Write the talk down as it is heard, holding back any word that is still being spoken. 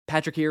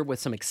Patrick here with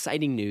some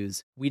exciting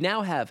news. We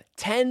now have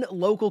 10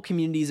 local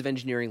communities of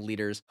engineering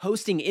leaders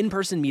hosting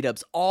in-person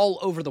meetups all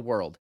over the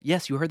world.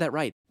 Yes, you heard that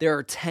right. There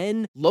are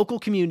 10 local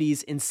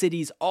communities in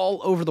cities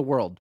all over the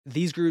world.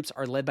 These groups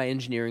are led by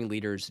engineering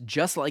leaders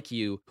just like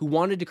you who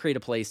wanted to create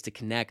a place to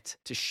connect,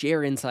 to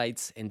share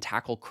insights, and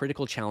tackle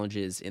critical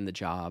challenges in the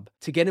job.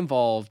 To get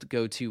involved,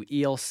 go to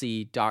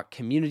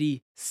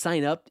elc.community.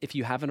 Sign up if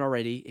you haven't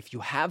already. If you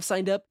have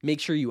signed up, make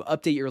sure you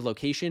update your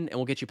location and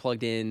we'll get you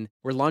plugged in.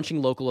 We're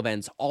launching local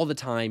events all the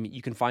time.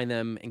 You can find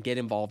them and get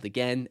involved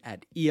again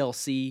at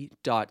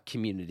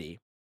elc.community.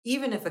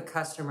 Even if a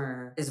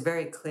customer is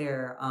very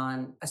clear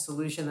on a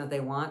solution that they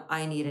want,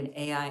 I need an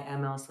AI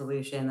ML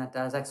solution that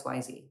does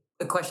XYZ.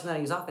 The question that I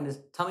use often is,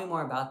 tell me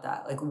more about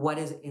that. Like, what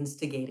is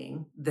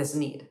instigating this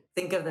need?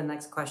 Think of the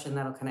next question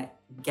that'll kind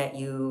of get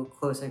you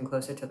closer and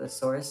closer to the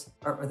source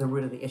or the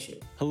root of the issue.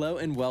 Hello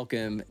and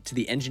welcome to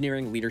the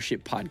Engineering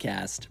Leadership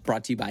Podcast,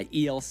 brought to you by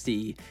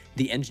ELC,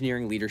 the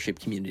engineering leadership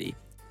community.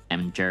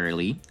 I'm Jerry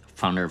Lee,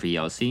 founder of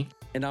ELC.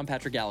 And I'm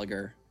Patrick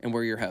Gallagher, and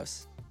we're your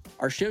hosts.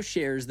 Our show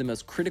shares the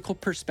most critical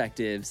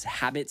perspectives,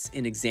 habits,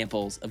 and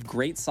examples of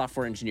great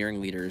software engineering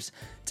leaders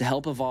to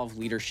help evolve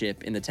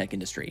leadership in the tech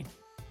industry.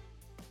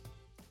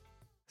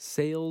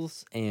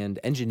 Sales and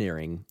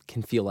engineering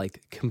can feel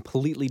like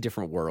completely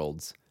different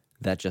worlds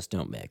that just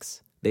don't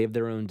mix. They have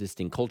their own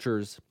distinct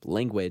cultures,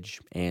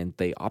 language, and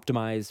they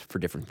optimize for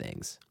different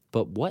things.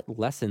 But what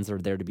lessons are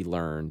there to be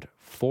learned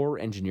for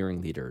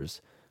engineering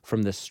leaders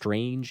from the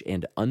strange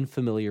and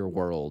unfamiliar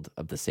world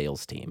of the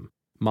sales team?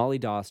 Maulie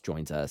Dass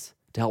joins us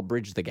to help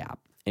bridge the gap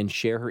and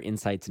share her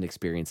insights and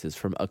experiences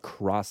from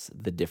across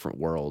the different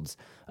worlds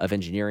of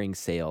engineering,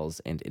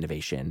 sales, and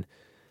innovation.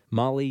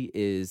 Maulie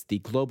is the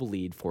global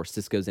lead for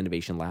Cisco's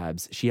Innovation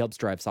Labs. She helps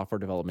drive software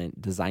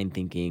development, design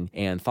thinking,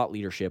 and thought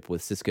leadership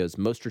with Cisco's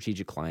most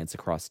strategic clients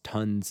across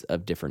tons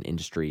of different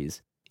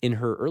industries. In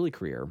her early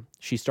career,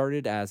 she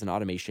started as an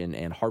automation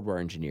and hardware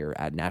engineer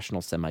at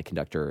National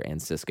Semiconductor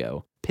and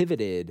Cisco,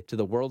 pivoted to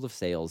the world of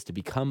sales to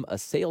become a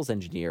sales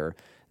engineer,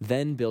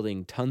 then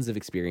building tons of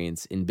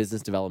experience in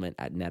business development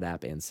at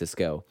NetApp and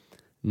Cisco.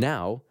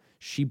 Now,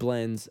 she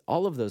blends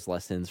all of those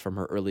lessons from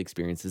her early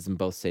experiences in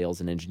both sales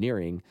and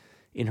engineering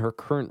in her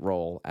current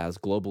role as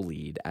global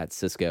lead at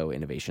Cisco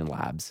Innovation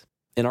Labs.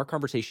 In our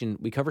conversation,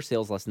 we cover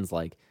sales lessons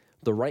like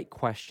the right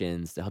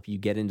questions to help you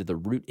get into the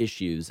root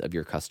issues of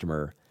your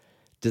customer,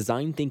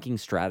 design thinking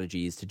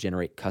strategies to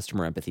generate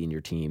customer empathy in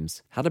your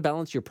teams, how to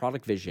balance your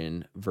product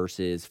vision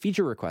versus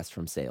feature requests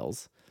from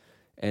sales,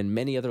 and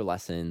many other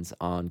lessons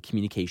on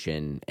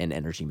communication and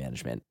energy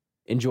management.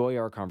 Enjoy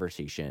our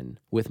conversation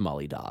with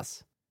Maulie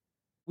Dass.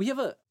 We have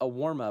a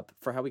warm-up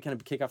for how we kind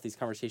of kick off these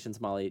conversations,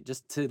 Maulie,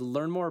 just to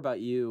learn more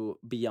about you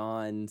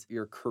beyond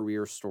your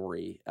career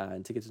story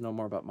and to get to know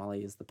more about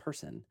Maulie as the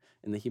person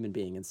and the human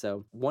being. And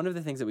so one of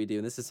the things that we do,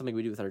 and this is something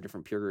we do with our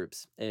different peer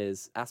groups,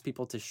 is ask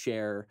people to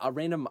share a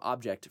random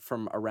object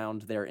from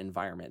around their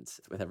environment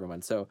with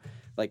everyone. So,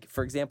 like,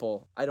 for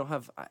example, I don't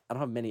have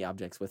many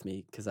objects with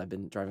me because I've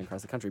been driving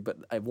across the country, but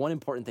I have one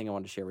important thing I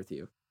want to share with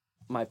you.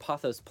 My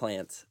pothos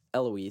plant,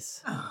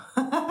 Eloise.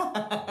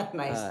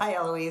 Nice. Hi,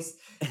 Eloise.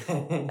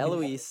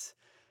 Eloise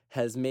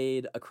has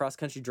made a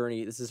cross-country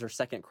journey. This is her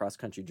second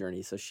cross-country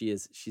journey, so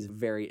she's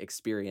very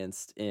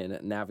experienced in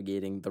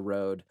navigating the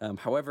road.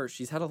 However,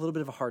 she's had a little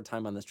bit of a hard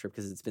time on this trip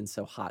because it's been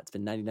so hot. It's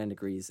been 99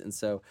 degrees, and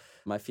so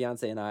my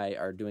fiance and I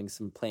are doing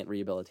some plant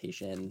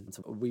rehabilitation.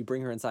 So we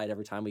bring her inside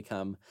every time we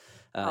come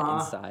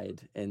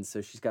inside, and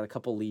so she's got a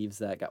couple leaves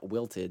that got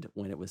wilted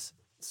when it was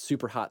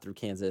super hot through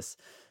Kansas.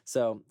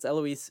 So it's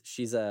Eloise.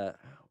 She's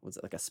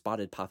like a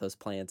spotted pothos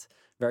plant,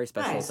 very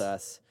special to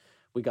us.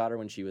 We got her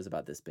when she was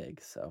about this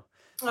big. So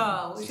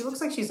she looks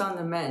like she's on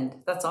the mend.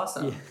 That's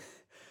awesome. Yeah.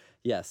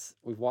 Yes,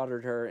 we've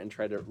watered her and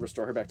tried to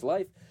restore her back to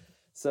life.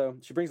 So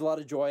she brings a lot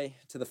of joy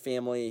to the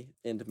family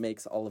and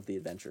makes all of the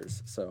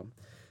adventures. So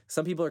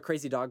some people are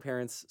crazy dog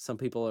parents. Some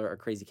people are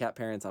crazy cat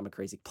parents. I'm a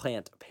crazy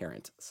plant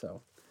parent.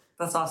 So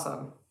that's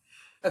awesome.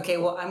 Okay,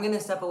 well, I'm going to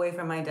step away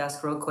from my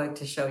desk real quick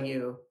to show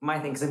you my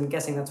thing, because I'm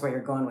guessing that's where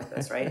you're going with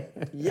this, right?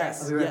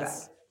 Yes. I'll be right back.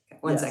 Okay,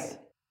 one second.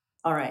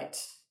 All right,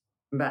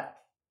 I'm back.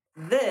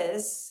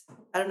 This,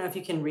 I don't know if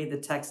you can read the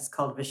text, it's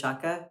called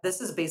Vishaka. This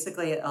is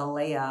basically a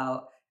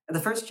layout. The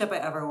first chip I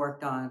ever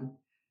worked on,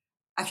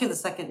 actually the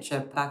second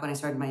chip back when I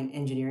started my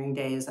engineering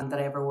days that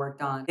I ever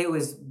worked on, it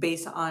was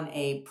based on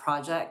a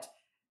project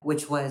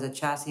which was a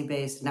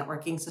chassis-based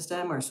networking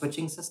system or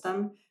switching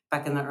system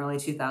back in the early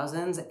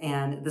 2000s,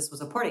 and this was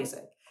a port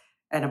ASIC.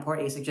 And a port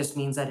ASIC just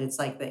means that it's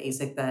like the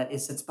ASIC that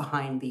sits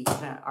behind the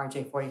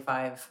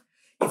RJ45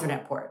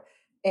 Ethernet port.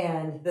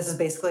 And this is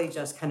basically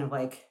just kind of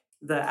like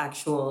the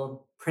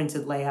actual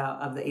printed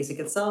layout of the ASIC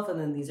itself, and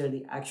then these are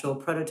the actual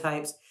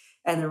prototypes.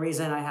 And the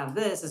reason I have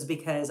this is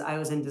because I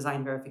was in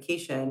design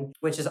verification,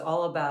 which is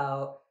all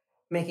about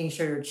making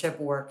sure your chip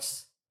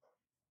works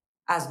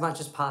as much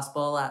as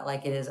possible,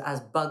 like it is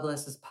as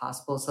bugless as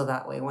possible. So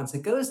that way, once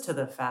it goes to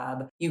the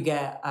fab, you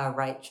get a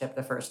right chip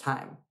the first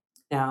time.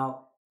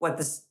 Now, what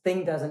this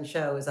thing doesn't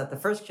show is that the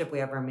first chip we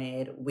ever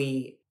made,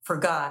 we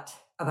forgot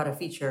about a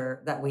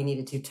feature that we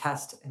needed to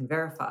test and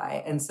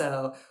verify. And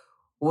so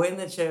when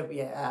the chip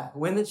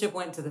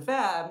went to the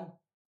fab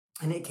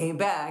and it came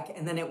back,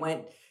 and then it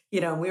went, we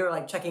were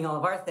like checking all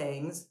of our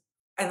things.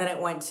 And then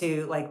it went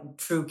to like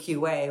true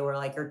QA, where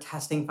like you're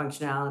testing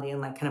functionality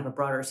and like kind of a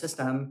broader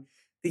system.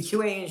 The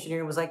QA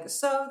engineer was like,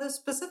 so the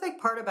specific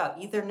part about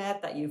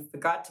Ethernet that you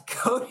forgot to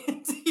code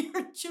into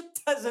your chip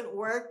doesn't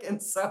work.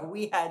 And so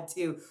we had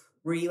to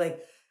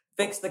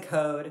fix the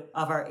code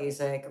of our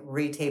ASIC,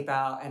 retape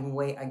out, and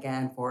wait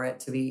again for it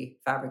to be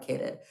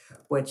fabricated,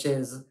 which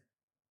is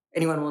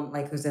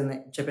who's in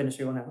the chip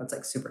industry will know it's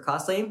like super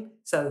costly.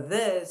 So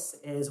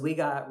we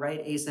got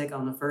right ASIC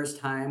on the first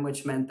time,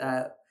 which meant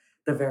that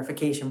the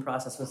verification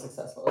process was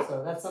successful.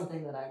 So that's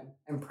something that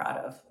I'm proud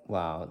of.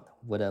 Wow,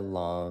 what a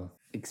long,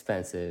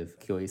 expensive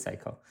QA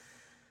cycle.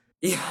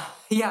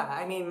 Yeah.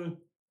 I mean,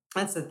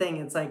 that's the thing.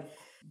 It's like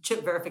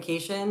chip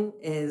verification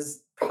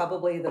is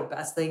probably the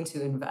best thing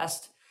to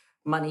invest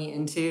money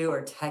into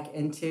or tech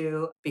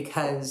into,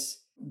 because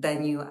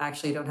then you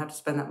actually don't have to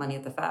spend that money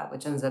at the fab,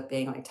 which ends up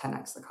being like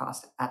 10x the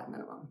cost at a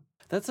minimum.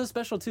 That's so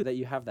special, too, that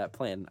you have that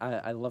plan.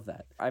 I love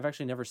that. I've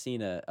actually never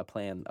seen a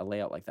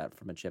layout like that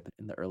from a chip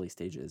in the early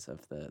stages of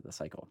the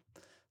cycle.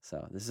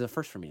 So this is a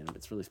first for me, and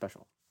it's really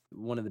special.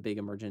 One of the big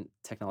emergent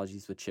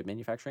technologies with chip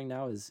manufacturing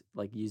now is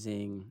like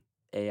using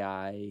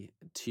AI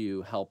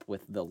to help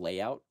with the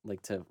layout,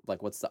 what's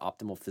the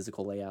optimal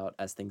physical layout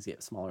as things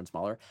get smaller and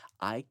smaller.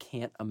 I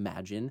can't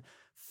imagine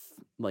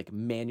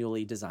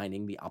manually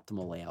designing the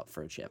optimal layout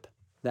for a chip.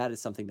 That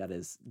is something that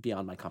is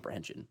beyond my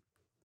comprehension.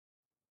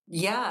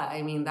 Yeah,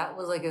 I mean, that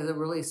was like a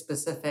really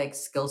specific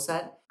skill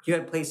set. You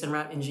had place and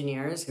route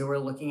engineers who were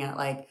looking at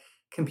like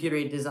computer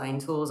aided design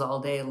tools all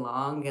day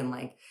long, and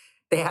like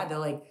they had to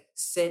like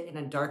sit in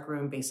a dark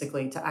room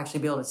basically to actually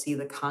be able to see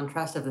the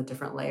contrast of the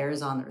different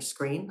layers on their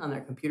screen, on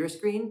their computer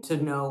screen, to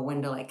know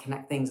when to like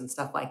connect things and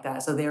stuff like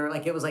that. So they were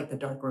like, it was like the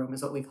dark room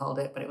is what we called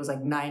it, but it was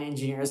like 9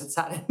 engineers that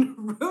sat in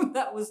a room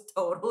that was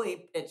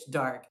totally pitch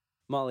dark.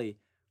 Maulie,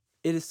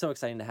 it is so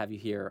exciting to have you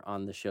here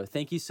on the show.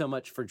 Thank you so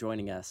much for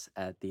joining us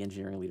at the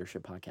Engineering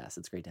Leadership Podcast.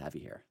 It's great to have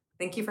you here.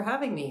 Thank you for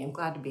having me. I'm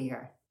glad to be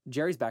here.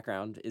 Jerry's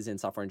background is in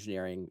software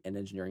engineering and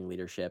engineering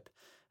leadership.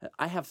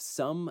 I have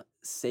some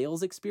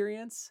sales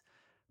experience,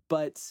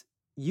 but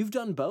you've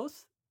done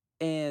both.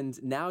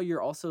 And now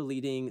you're also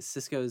leading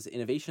Cisco's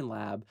innovation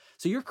lab.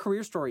 So your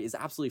career story is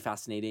absolutely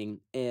fascinating.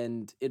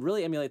 And it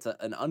really emulates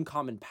an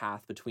uncommon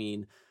path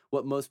between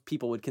what most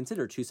people would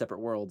consider two separate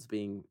worlds,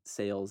 being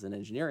sales and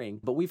engineering.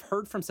 But we've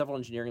heard from several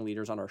engineering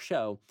leaders on our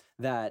show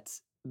that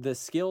the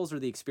skills or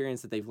the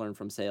experience that they've learned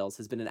from sales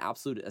has been an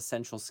absolute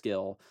essential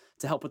skill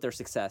to help with their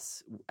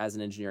success as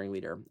an engineering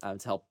leader,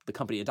 to help the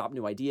company adopt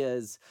new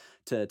ideas,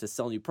 to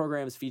sell new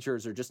programs,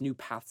 features, or just new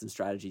paths and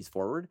strategies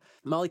forward.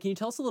 Maulie, can you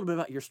tell us a little bit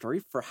about your story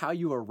for how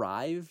you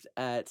arrived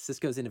at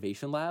Cisco's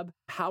Innovation Lab?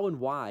 How and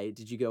why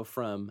did you go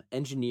from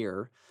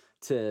engineer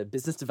to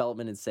business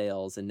development and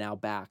sales, and now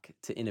back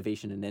to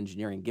innovation and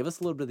engineering? Give us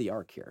a little bit of the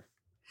arc here.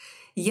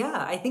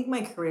 Yeah, I think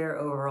my career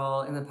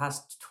overall in the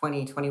past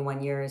 20,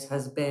 21 years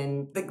has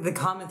been the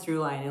common through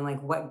line, and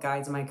like what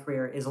guides my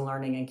career is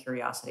learning and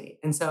curiosity.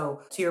 And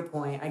so to your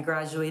point, I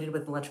graduated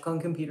with an electrical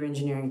and computer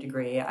engineering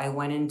degree. I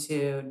went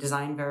into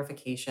design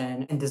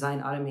verification and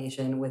design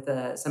automation with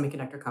a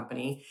semiconductor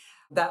company.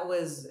 That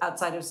was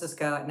outside of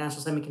Cisco at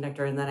National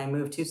Semiconductor. And then I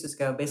moved to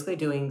Cisco, basically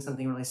doing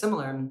something really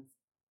similar.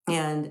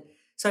 And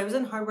so I was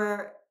in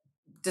hardware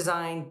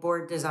design,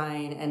 board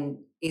design, and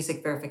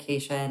ASIC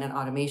verification and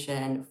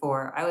automation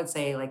for, I would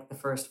say, like the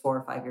first 4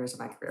 or 5 years of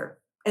my career.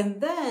 And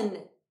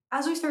then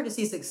as we started to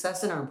see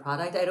success in our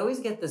product, I'd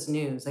always get this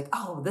news like,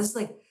 oh,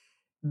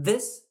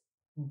 this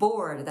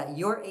board that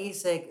your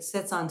ASIC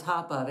sits on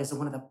top of is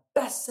one of the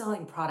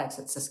best-selling products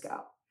at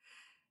Cisco.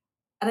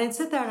 And I'd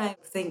sit there and I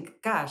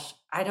think, gosh,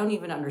 I don't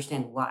even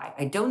understand why.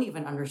 I don't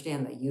even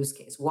understand the use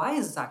case. Why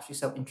is this actually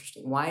so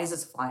interesting? Why is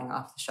this flying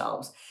off the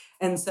shelves?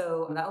 And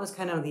so that was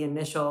kind of the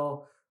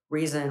initial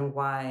reason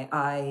why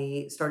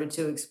I started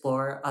to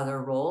explore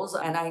other roles.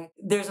 And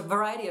there's a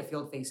variety of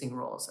field-facing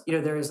roles.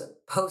 There's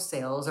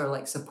post-sales or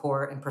like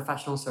support and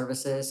professional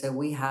services. So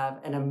we have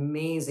an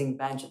amazing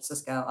bench at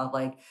Cisco of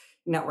like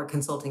network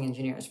consulting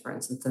engineers, for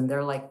instance. And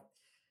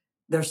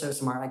they're so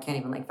smart. I can't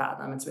even like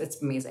fathom.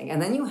 It's amazing.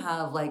 And then you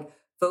have like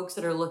folks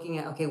that are looking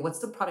at, okay, what's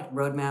the product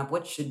roadmap?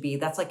 What should be?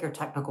 That's like your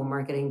technical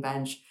marketing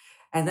bench.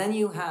 And then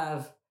you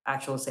have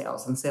actual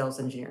sales and sales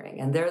engineering.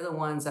 And they're the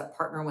ones that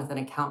partner with an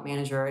account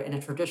manager in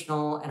a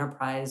traditional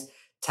enterprise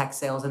tech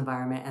sales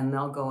environment. And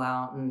they'll go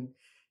out and,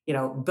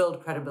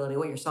 build credibility.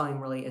 What you're selling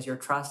really is your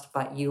trust,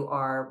 but you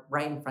are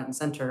right in front and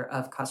center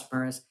of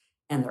customers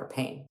and their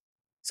pain.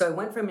 So I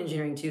went from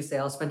engineering to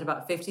sales, spent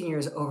about 15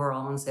 years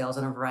overall in sales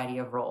in a variety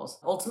of roles.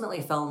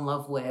 Ultimately fell in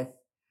love with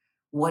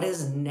what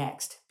is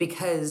next,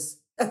 because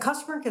a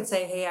customer could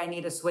say, hey, I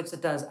need a switch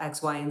that does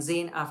X, Y, and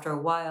Z. And after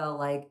a while,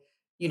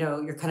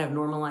 you're kind of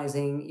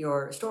normalizing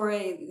your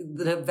story.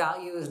 The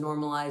value is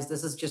normalized.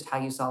 This is just how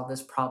you solve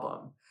this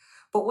problem.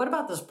 But what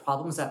about those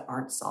problems that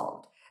aren't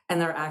solved and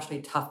they're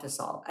actually tough to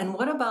solve? And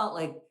what about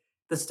like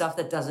the stuff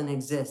that doesn't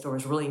exist or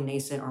is really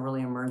nascent or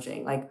really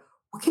emerging. Like,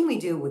 what can we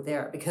do with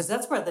there? Because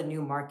that's where the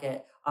new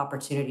market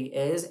opportunity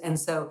is. And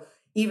so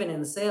even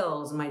in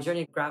sales, my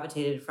journey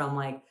gravitated from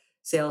like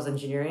sales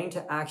engineering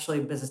to actually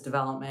business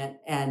development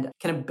and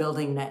kind of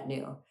building net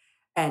new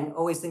and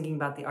always thinking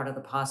about the art of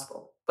the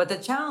possible. But the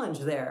challenge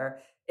there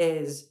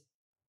is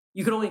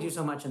you can only do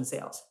so much in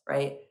sales,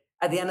 right?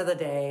 At the end of the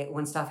day,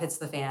 when stuff hits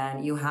the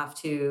fan, you have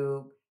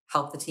to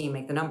help the team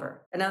make the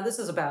number. And now this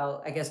is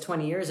about, I guess,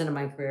 20 years into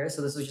my career.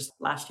 So this was just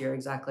last year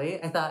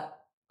exactly. I thought,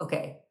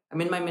 okay, I'm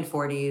in my mid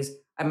 40s.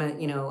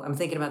 I'm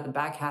thinking about the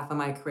back half of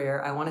my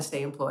career. I want to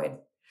stay employed.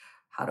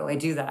 How do I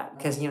do that?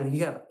 Because, you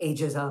have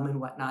ageism and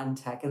whatnot in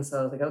tech. And so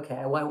I was like,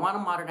 okay, well, I want to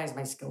modernize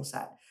my skill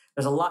set.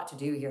 There's a lot to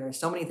do here.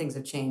 So many things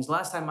have changed.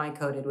 Last time I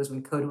coded was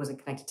when code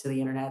wasn't connected to the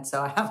internet.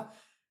 So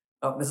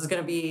this is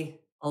going to be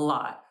a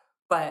lot.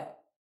 But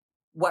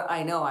what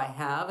I know I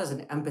have is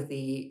an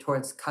empathy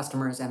towards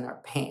customers and their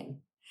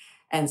pain.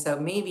 And so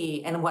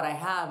and what I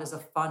have is a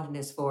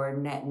fondness for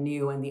net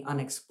new and the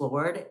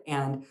unexplored.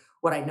 And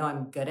what I know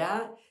I'm good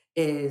at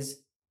is,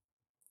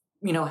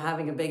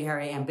 having a big,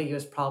 hairy,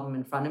 ambiguous problem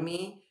in front of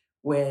me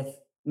with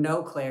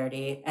no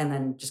clarity and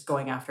then just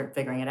going after it,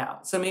 figuring it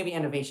out. So maybe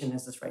innovation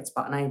is this right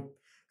spot. And I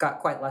got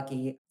quite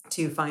lucky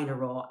to find a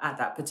role at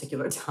that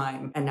particular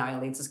time. And now I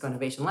lead Cisco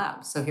Innovation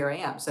Labs. So here I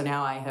am. So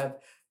now I have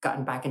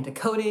gotten back into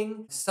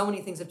coding. So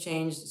many things have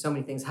changed. So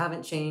many things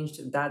haven't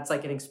changed. That's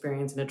like an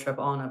experience and a trip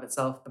all in of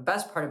itself. The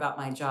best part about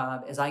my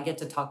job is I get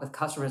to talk with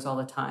customers all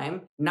the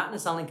time, not in a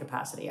selling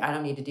capacity. I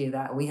don't need to do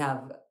that. We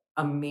have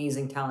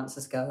amazing talent at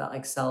Cisco that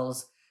like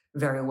sells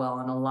very well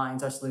and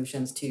aligns our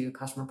solutions to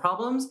customer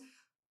problems.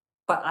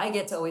 But I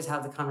get to always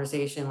have the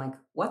conversation like,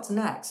 what's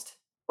next?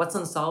 What's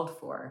unsolved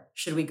for?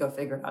 Should we go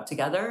figure it out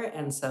together?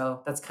 And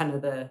so that's kind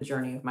of the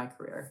journey of my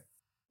career.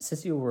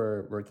 Since you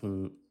were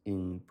working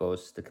in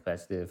both the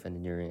competitive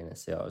engineering and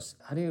sales,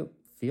 how do you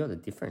feel the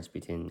difference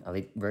between, are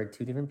they very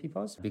two different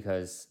peoples?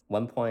 Because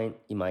one point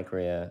in my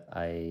career,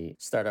 I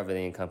started off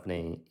within a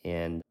company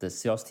and the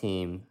sales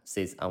team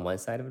sits on one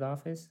side of the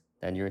office,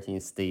 the engineering team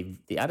stays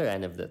the other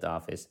end of the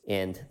office,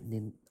 and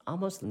they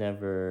almost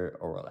never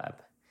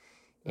overlap.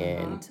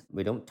 And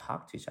we don't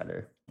talk to each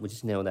other. We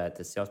just know that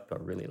the salespeople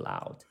are really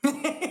loud.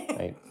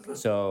 Right?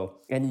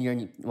 So, and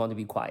you want to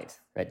be quiet,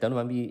 right? Don't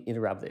want to be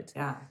interrupted.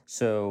 Yeah.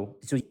 So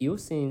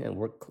you've seen and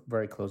work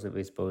very closely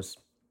with both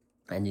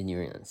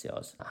engineering and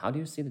sales. How do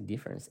you see the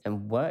difference?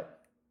 And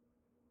what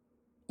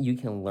you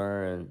can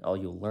learn or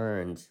you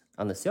learned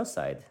on the sales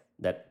side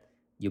that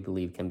you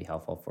believe can be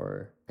helpful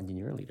for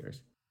engineering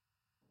leaders?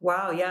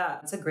 Wow, yeah,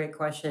 that's a great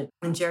question.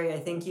 And Jerry, I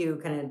think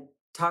you kind of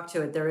talked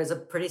to it. There is a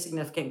pretty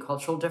significant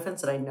cultural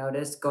difference that I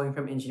noticed going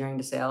from engineering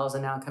to sales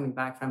and now coming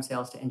back from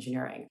sales to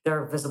engineering.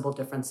 There are visible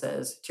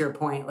differences, to your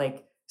point,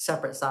 like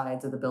separate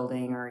sides of the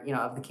building or,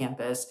 of the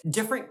campus.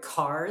 Different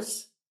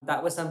cars.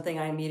 That was something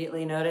I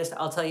immediately noticed.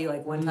 I'll tell you,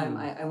 like one time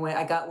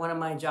I got one of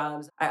my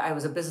jobs. I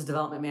was a business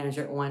development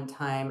manager at one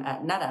time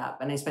at NetApp,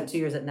 and I spent 2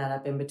 years at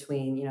NetApp in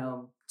between,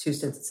 2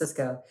 stints at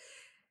Cisco.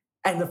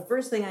 And the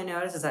first thing I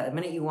noticed is that the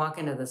minute you walk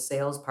into the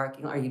sales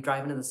parking lot, or you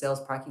drive into the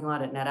sales parking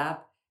lot at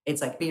NetApp,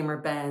 it's like Beamer,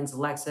 Benz,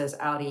 Lexus,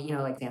 Audi,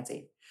 like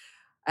fancy.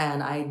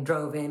 And I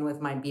drove in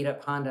with my beat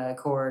up Honda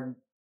Accord.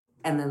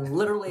 And then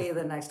literally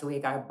the next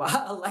week I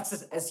bought a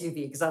Lexus SUV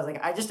because I was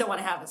like, I just don't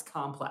want to have this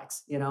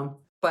complex,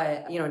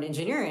 But, in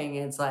engineering,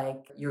 it's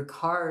like your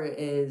car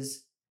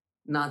is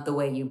not the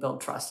way you build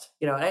trust.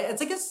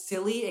 It's like a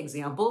silly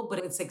example, but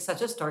it's like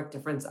such a stark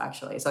difference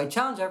actually. So I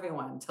challenge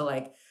everyone to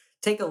like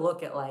take a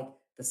look at like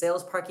the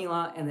sales parking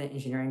lot and the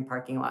engineering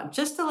parking lot,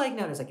 just to like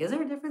notice, like, is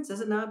there a difference?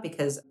 Is it not?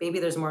 Because maybe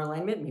there's more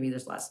alignment, maybe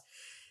there's less.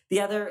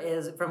 The other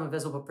is from a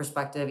visible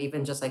perspective,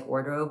 even just like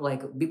wardrobe,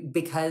 like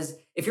because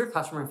if you're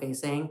customer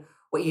facing,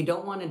 what you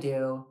don't want to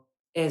do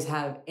is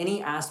have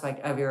any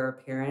aspect of your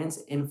appearance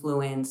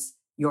influence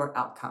your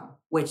outcome,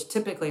 which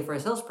typically for a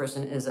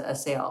salesperson is a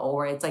sale,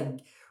 or it's like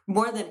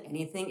more than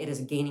anything, it is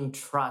gaining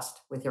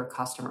trust with your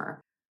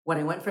customer. When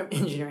I went from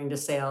engineering to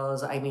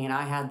sales, I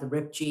had the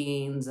ripped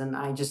jeans and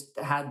I just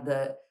had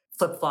the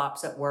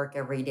flip-flops at work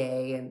every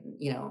day and,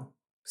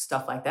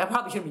 stuff like that. I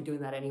probably shouldn't be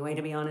doing that anyway,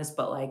 to be honest,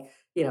 but like,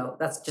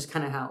 that's just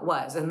kind of how it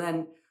was. And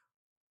then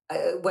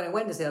when I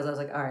went into sales, I was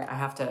like, all right, I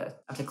have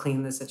to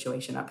clean this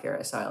situation up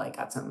here. So I like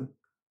got some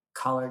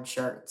collared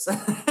shirts,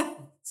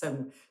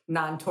 some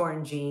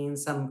non-torn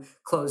jeans, some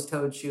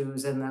closed-toed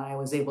shoes. And then I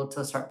was able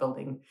to start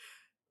building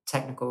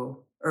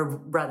technical,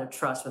 or rather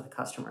trust with the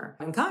customer.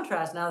 In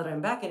contrast, now that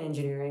I'm back in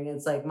engineering,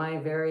 it's like my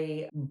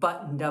very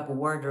buttoned up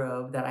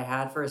wardrobe that I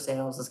had for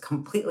sales is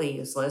completely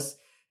useless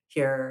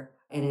here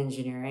in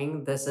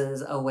engineering. This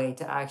is a way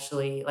to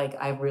actually,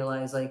 like, I've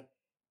realized like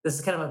this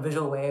is kind of a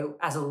visual way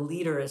as a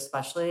leader,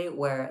 especially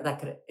where that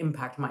could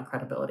impact my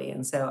credibility.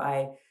 And so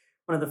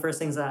one of the first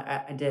things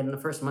that I did in the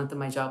first month of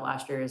my job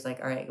last year is like,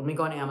 all right, let me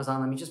go on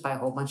Amazon. Let me just buy a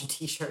whole bunch of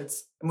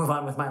t-shirts and move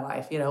on with my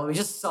life. Let me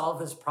just solve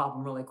this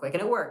problem really quick.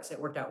 And it works. It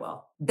worked out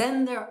well.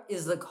 Then there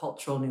is the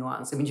cultural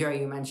nuance.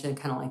 Jerry, you mentioned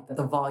kind of like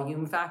the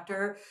volume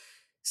factor.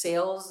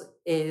 Sales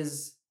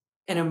is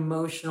an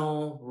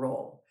emotional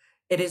role.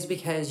 It is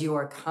because you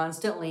are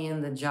constantly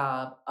in the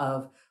job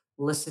of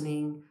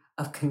listening,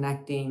 of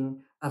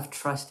connecting, of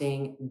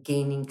trusting,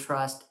 gaining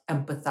trust,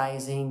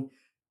 empathizing,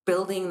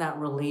 building that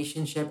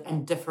relationship,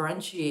 and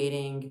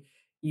differentiating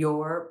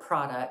your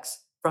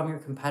products from your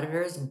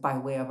competitors by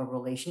way of a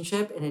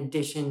relationship, in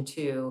addition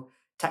to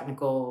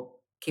technical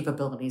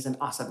capabilities and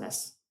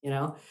awesomeness,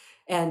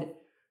 And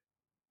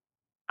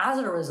as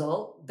a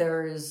result,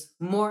 there's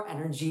more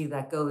energy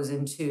that goes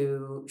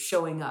into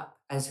showing up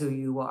as who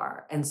you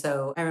are. And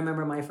so I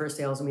remember my first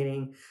sales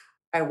meeting.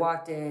 I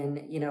walked in,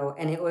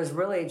 and it was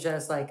really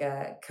just like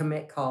a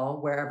commit call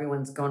where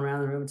everyone's going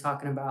around the room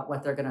talking about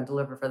what they're going to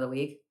deliver for the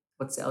week,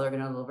 what sale they're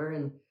going to deliver.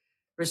 And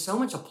there's so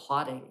much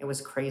applauding. It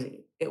was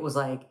crazy. It was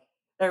like,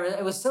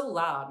 it was so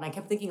loud. And I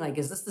kept thinking, like,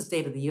 is this the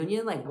State of the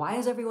Union? Like, why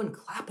is everyone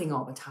clapping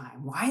all the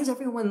time? Why is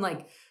everyone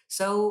like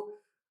so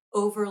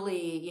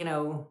overly,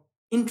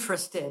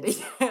 interested,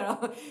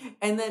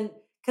 And then,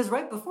 because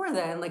right before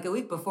then, like a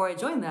week before I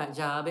joined that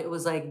job, it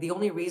was like the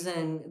only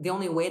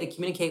way to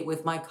communicate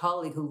with my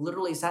colleague who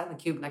literally sat in the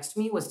cube next to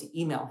me was to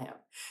email him,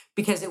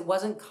 because it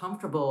wasn't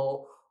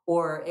comfortable,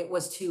 or it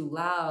was too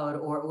loud,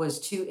 or it was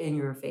too in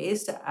your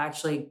face to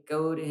actually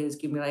go to his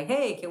cube and be like,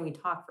 hey, can we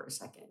talk for a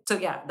second? So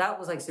yeah, that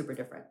was like super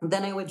different.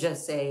 Then I would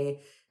just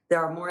say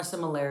there are more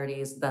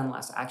similarities than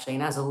less, actually.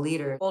 And as a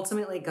leader,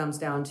 ultimately it comes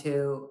down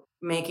to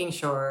making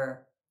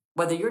sure,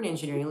 whether you're an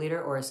engineering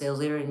leader or a sales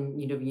leader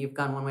and you've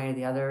gone one way or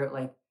the other,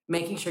 like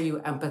making sure you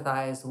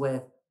empathize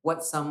with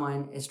what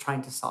someone is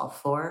trying to solve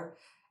for,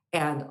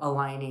 and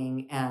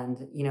aligning.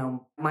 And,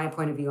 my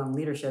point of view on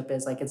leadership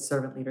is like, it's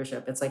servant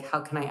leadership. It's like,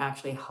 how can I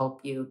actually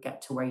help you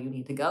get to where you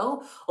need to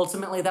go?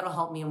 Ultimately, that'll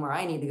help me in where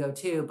I need to go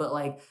too. But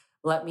like,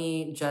 let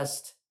me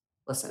just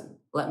listen.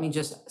 Let me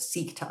just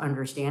seek to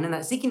understand. And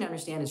that seeking to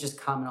understand is just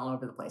common all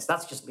over the place.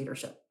 That's just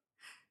leadership.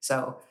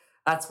 So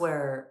that's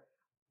where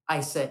I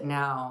sit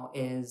now,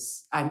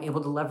 is I'm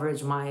able to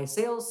leverage my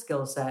sales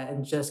skill set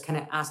and just kind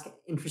of ask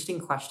interesting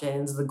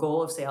questions. The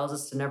goal of sales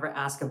is to never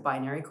ask a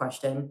binary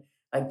question.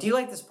 Like, do you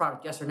like this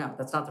product? Yes or no?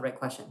 That's not the right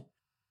question.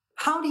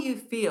 How do you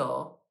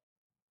feel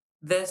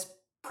this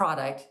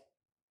product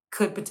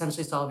could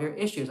potentially solve your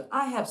issues?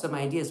 I have some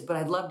ideas, but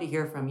I'd love to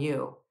hear from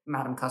you,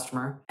 Madam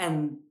Customer.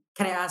 And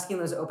kind of asking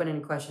those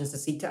open-ended questions to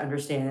seek to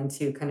understand,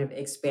 to kind of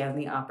expand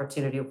the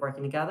opportunity of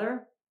working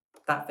together,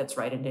 that fits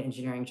right into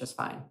engineering just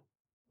fine.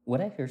 What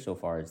I hear so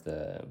far is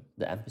the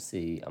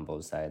empathy on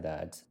both sides,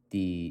 that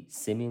the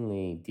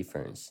seemingly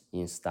difference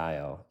in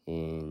style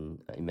in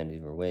many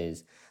different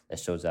ways that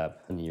shows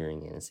up in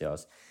engineering and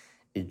sales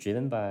is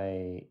driven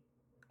by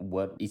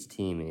what each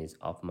team is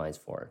optimized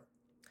for.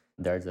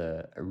 There's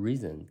a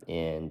reason,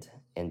 and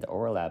the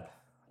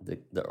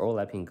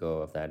overlapping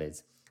goal of that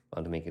is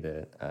want to make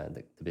the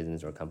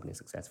business or company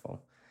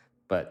successful,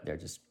 but they're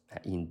just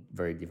in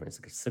very different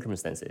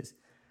circumstances.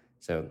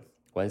 So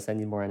one side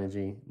needs more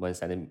energy, one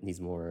side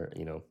needs more,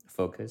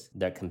 focus.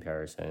 That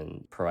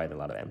comparison provide a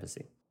lot of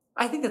empathy.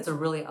 I think that's a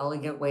really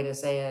elegant way to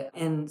say it.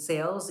 In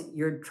sales,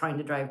 you're trying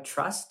to drive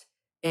trust.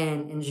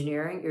 In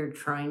engineering, you're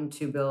trying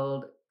to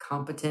build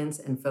competence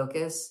and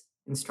focus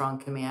and strong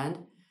command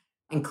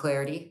and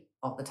clarity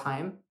all the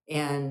time.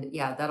 And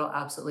yeah, that'll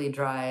absolutely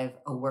drive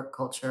a work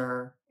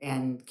culture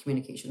and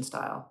communication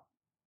style.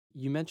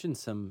 You mentioned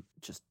some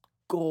just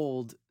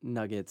gold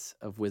nuggets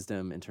of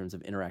wisdom in terms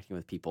of interacting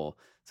with people.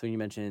 So you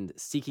mentioned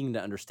seeking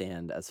to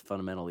understand as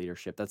fundamental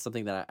leadership. That's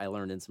something that I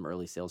learned in some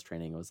early sales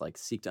training, was like,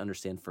 seek to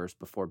understand first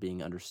before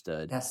being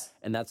understood. Yes.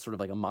 And that's sort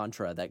of like a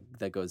mantra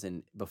that goes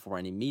in before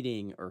any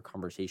meeting or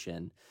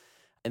conversation.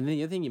 And then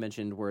the other thing you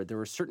mentioned were there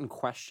were certain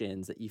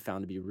questions that you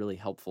found to be really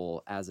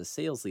helpful as a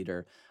sales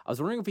leader. I was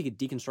wondering if we could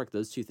deconstruct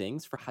those two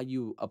things for how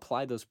you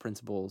apply those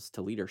principles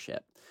to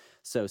leadership.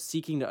 So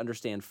seeking to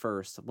understand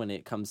first when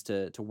it comes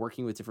to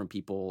working with different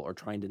people, or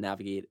trying to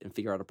navigate and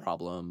figure out a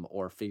problem,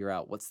 or figure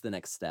out what's the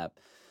next step,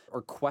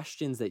 or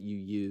questions that you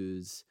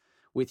use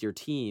with your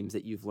teams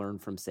that you've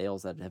learned from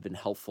sales that have been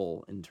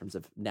helpful in terms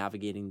of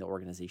navigating the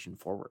organization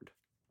forward.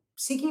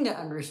 Seeking to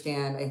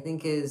understand, I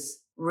think, is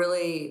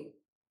really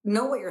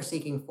know what you're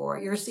seeking for.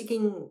 You're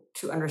seeking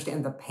to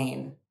understand the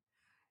pain.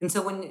 And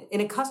so when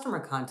in a customer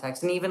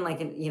context, and even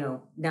like,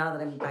 now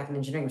that I'm back in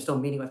engineering, I'm still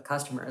meeting with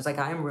customers, like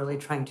I'm really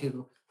trying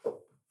to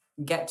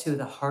get to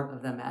the heart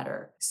of the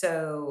matter.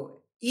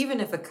 So even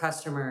if a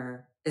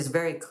customer is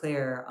very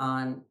clear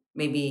on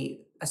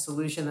maybe a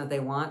solution that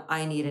they want,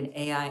 I need an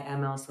AI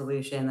ML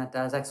solution that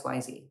does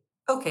XYZ.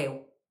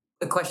 Okay,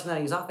 the question that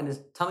I use often is,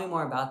 tell me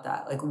more about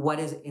that. Like, what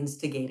is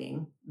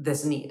instigating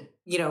this need?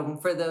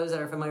 For those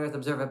that are familiar with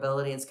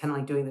observability, it's kind of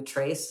like doing the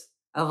trace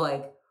of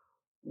like,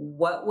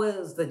 what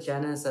was the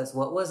genesis?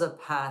 What was a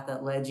path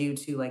that led you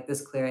to like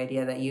this clear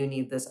idea that you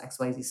need this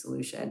XYZ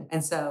solution?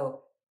 And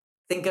so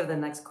think of the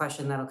next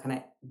question that'll kind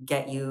of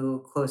get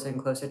you closer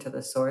and closer to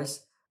the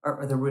source,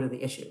 or the root of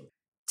the issue.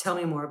 Tell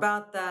me more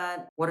about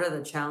that. What are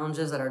the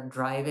challenges that are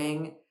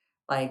driving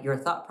like your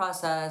thought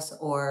process,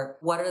 or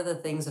what are the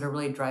things that are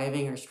really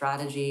driving your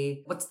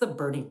strategy? What's the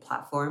burning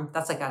platform?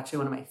 That's like actually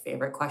one of my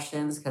favorite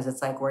questions, because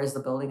it's like, where's the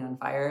building on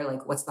fire?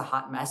 Like, what's the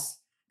hot mess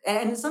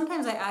And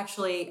sometimes I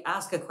actually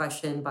ask a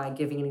question by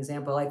giving an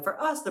example. Like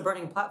for us, the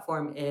burning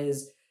platform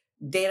is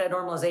data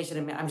normalization.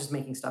 And I'm just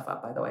making stuff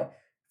up, by the way.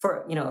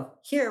 For,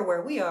 here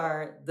where we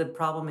are, the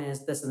problem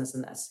is this and this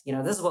and this.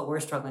 This is what we're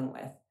struggling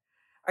with.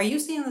 Are you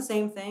seeing the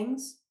same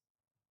things?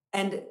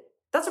 And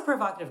that's a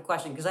provocative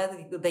question because I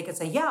think they could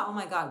say, yeah, oh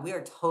my God, we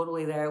are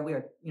totally there. We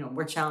are,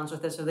 we're challenged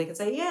with this. Or they could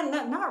say, yeah,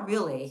 not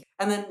really.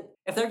 And then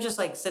if they're just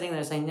like sitting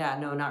there saying, yeah,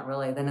 no, not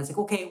really, then it's like,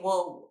 okay,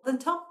 well, then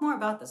tell me more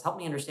about this. Help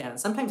me understand. And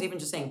sometimes even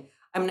just saying,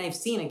 I've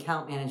seen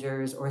account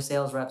managers or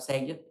sales reps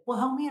say, well,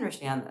 help me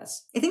understand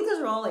this. I think those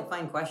are all like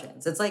fine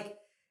questions. It's like,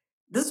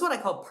 this is what I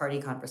call party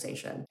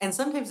conversation. And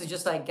sometimes it's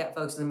just like get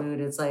folks in the mood.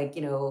 It's like,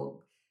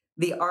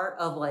 the art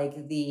of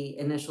like the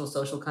initial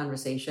social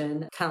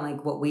conversation, kind of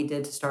like what we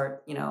did to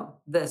start,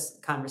 this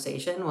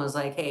conversation was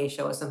like, hey,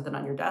 show us something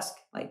on your desk.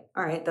 Like,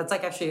 all right, that's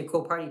like actually a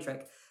cool party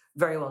trick.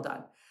 Very well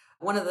done.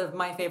 One of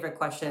my favorite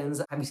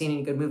questions, have you seen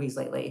any good movies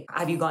lately?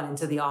 Have you gone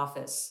into the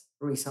office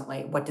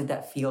recently? What did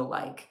that feel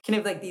like? Kind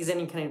of like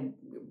any kind of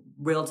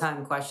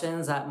real-time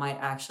questions that might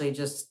actually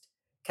just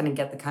kind of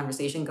get the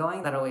conversation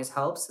going. That always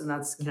helps. And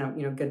that's,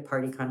 good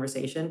party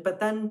conversation. But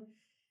then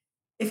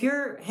if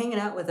you're hanging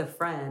out with a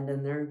friend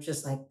and they're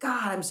just like,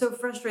 God, I'm so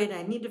frustrated,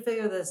 I need to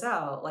figure this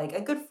out. Like a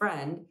good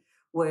friend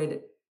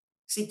would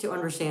seek to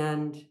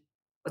understand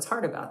what's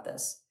hard about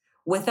this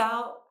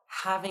without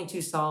having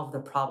to solve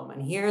the problem.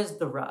 And here's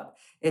the rub,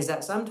 is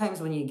that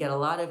sometimes when you get a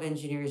lot of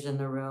engineers in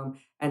the room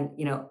and,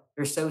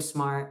 they're so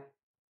smart,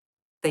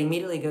 they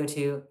immediately go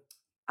to,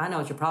 I know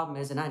what your problem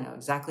is and I know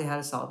exactly how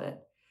to solve it.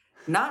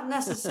 Not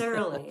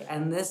necessarily.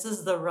 And this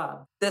is the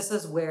rub. This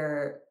is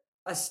where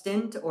a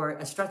stint or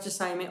a stretch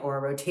assignment or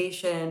a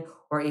rotation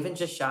or even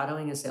just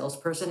shadowing a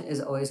salesperson is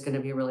always going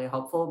to be really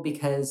helpful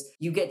because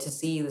you get to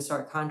see the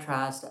stark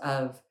contrast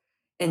of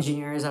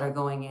engineers that are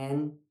going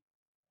in,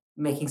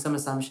 making some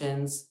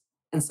assumptions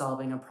and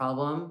solving a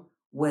problem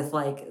with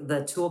like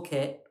the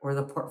toolkit or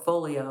the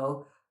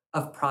portfolio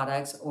of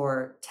products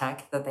or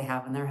tech that they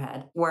have in their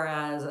head.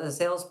 Whereas a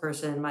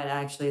salesperson might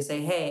actually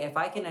say, hey, if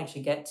I can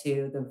actually get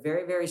to the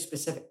very, very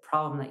specific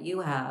problem that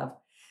you have,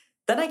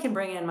 then I can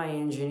bring in my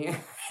engineer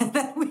and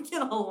then we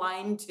can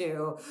align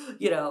to,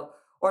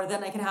 or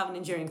then I can have an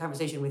engineering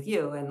conversation with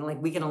you and like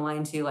we can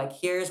align to like,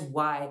 here's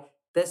why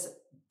this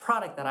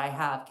product that I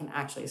have can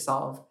actually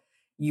solve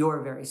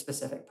your very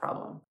specific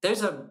problem.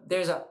 There's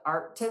a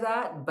art to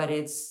that, but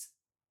it's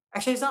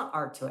not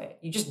art to it.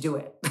 You just do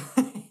it.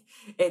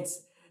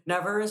 It's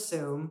never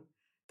assume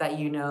that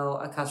you know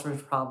a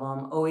customer's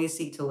problem. Always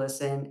seek to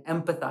listen,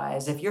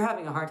 empathize. If you're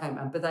having a hard time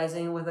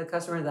empathizing with a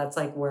customer, that's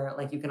like where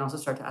like you can also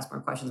start to ask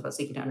more questions about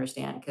seeking to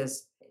understand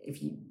because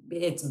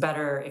it's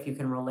better if you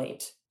can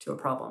relate to a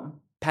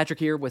problem. Patrick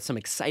here with some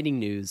exciting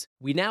news.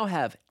 We now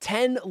have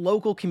 10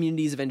 local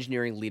communities of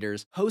engineering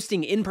leaders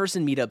hosting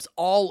in-person meetups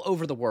all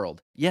over the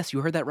world. Yes,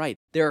 you heard that right.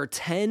 There are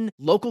 10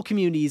 local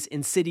communities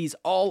in cities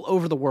all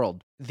over the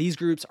world. These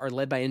groups are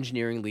led by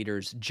engineering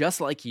leaders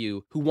just like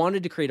you who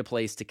wanted to create a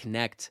place to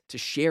connect, to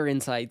share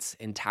insights,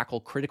 and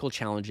tackle critical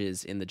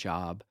challenges in the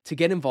job. To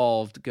get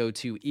involved, go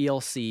to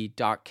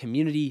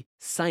elc.community.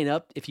 Sign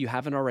up if you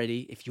haven't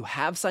already. If you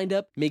have signed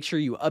up, make sure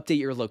you update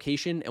your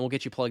location and we'll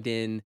get you plugged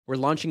in. We're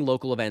launching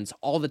local events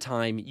all the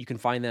time. You can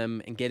find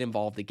them and get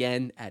involved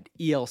again at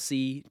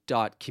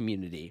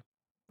elc.community.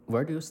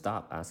 Where do you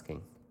stop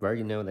asking? Where do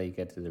you know that you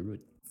get to the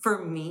root?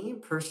 For me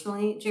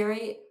personally,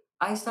 Jerry,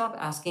 I stop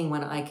asking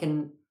when I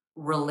can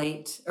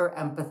relate or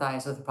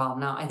empathize with the problem.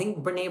 Now, I think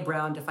Brene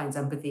Brown defines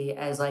empathy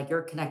as like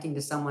you're connecting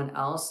to someone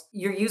else.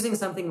 You're using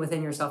something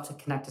within yourself to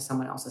connect to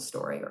someone else's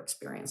story or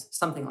experience,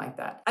 something like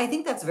that. I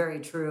think that's very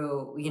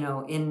true,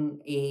 in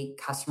a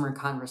customer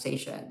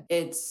conversation.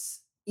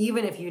 It's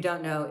even if you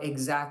don't know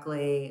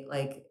exactly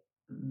like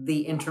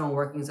the internal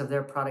workings of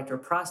their product or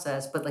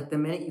process, but like the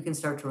minute you can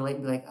start to relate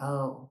and be like,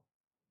 oh,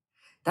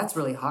 that's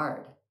really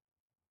hard.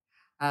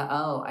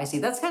 Oh, I see.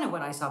 That's kind of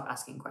when I stop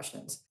asking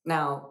questions.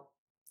 Now,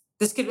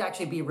 this could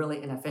actually be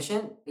really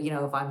inefficient.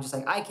 If I'm just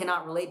like, I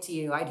cannot relate to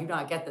you, I do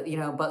not get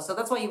that, but so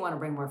that's why you want to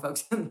bring more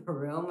folks in the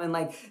room. And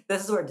like,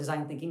 this is where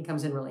design thinking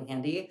comes in really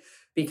handy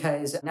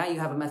because now you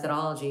have a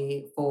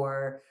methodology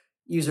for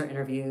user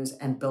interviews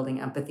and building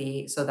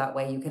empathy. So that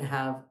way you can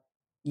have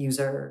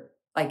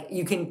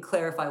you can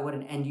clarify what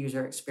an end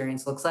user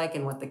experience looks like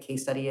and what the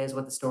case study is,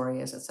 what the story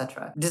is,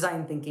 etc.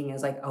 Design thinking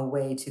is like a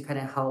way to kind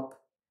of help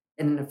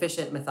in an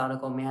efficient,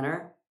 methodical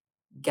manner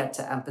get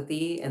to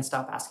empathy and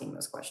stop asking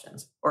those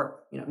questions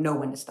or, know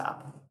when to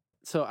stop.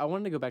 So I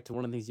wanted to go back to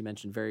one of the things you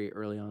mentioned very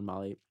early on,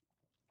 Maulie.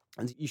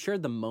 And you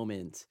shared the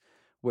moment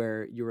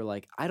where you were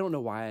like, I don't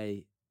know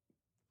why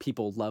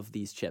people love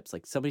these chips.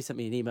 Like somebody sent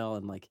me an email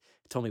and like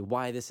told me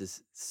why this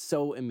is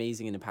so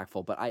amazing and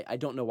impactful, but I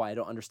don't know why. I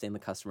don't understand the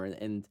customer.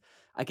 And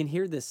I can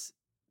hear this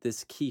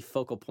key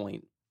focal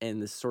point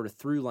and this sort of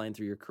through line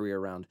through your career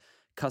around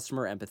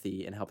customer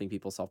empathy and helping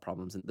people solve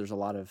problems. And there's a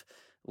lot of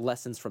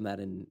lessons from that.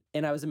 And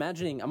I'm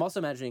also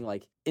imagining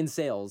like in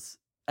sales,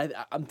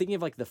 I'm thinking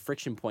of like the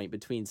friction point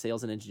between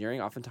sales and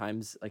engineering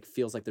oftentimes like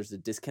feels like there's a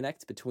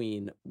disconnect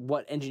between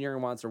what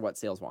engineering wants or what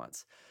sales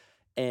wants.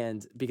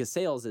 And because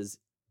sales is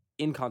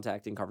in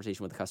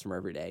conversation with the customer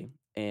every day.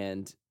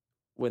 And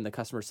when the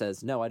customer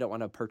says, no, I don't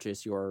want to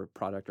purchase your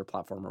product or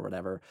platform or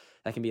whatever,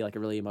 that can be like a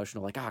really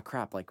emotional, like,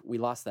 crap, like we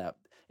lost that.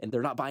 And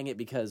they're not buying it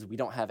because we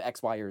don't have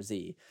X, Y, or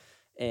Z.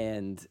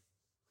 And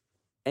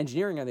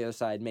engineering on the other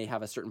side may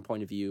have a certain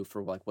point of view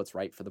for like what's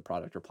right for the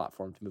product or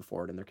platform to move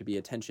forward, and there could be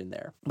a tension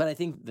there. But I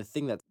think the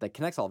thing that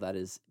connects all that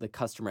is the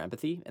customer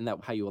empathy, and that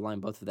how you align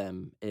both of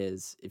them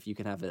is if you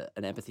can have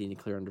an empathy and a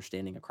clear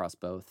understanding across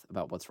both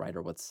about what's right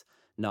or what's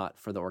not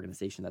for the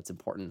organization. That's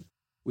important.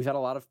 We've had a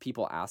lot of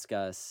people ask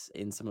us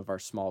in some of our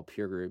small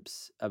peer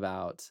groups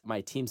about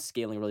my team's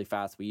scaling really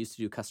fast. We used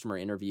to do customer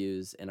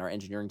interviews and our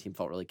engineering team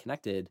felt really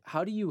connected.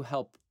 How do you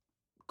help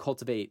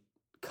cultivate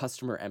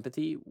customer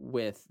empathy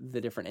with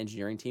the different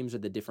engineering teams or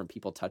the different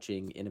people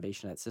touching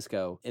innovation at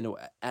Cisco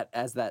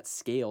as that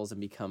scales and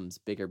becomes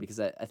bigger? Because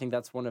I think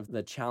that's one of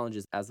the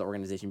challenges as the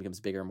organization becomes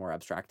bigger and more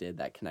abstracted,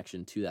 that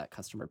connection to that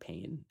customer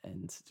pain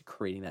and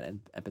creating that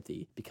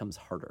empathy becomes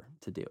harder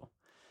to do.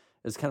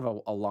 It's kind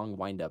of a long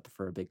wind up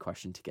for a big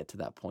question to get to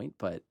that point,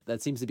 but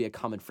that seems to be a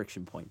common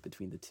friction point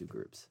between the two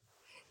groups.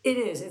 It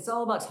is. It's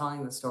all about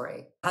telling the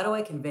story. How do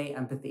I convey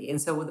empathy?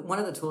 And so one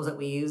of the tools that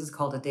we use is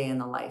called a day in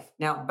the life.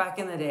 Now, back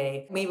in the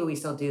day, maybe we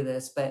still do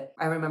this, but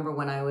I remember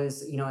when I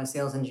was, a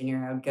sales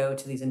engineer, I would go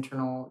to these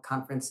internal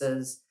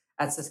conferences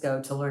at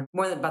Cisco to learn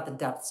more about the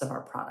depths of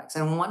our products.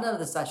 And one of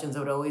the sessions that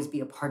would always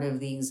be a part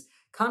of these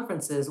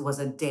conferences was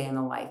a day in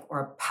the life or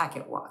a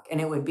packet walk. And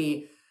it would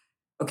be,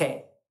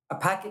 okay, a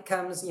packet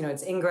comes,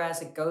 it's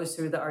ingress, it goes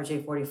through the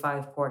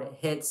RJ45 port, it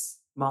hits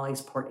Maulie's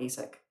port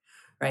ASIC,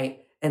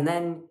 right? And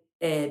then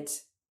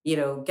it,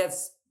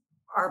 gets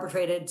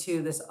arbitrated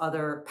to this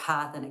other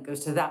path and it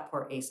goes to that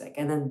port ASIC.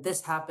 And then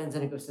this happens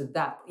and it goes to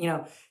that,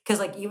 because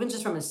like even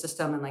just from a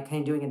system and like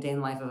kind of doing a day in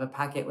the life of a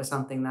packet was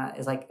something that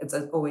is like, it's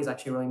always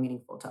actually really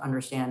meaningful to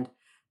understand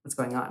what's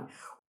going on.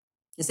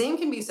 The same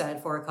can be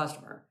said for a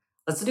customer.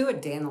 Let's do a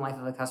day in the life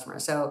of a customer.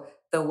 So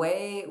the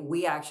way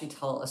we actually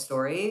tell a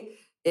story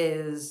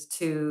is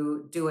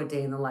to do a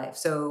day in the life.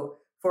 So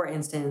for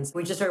instance,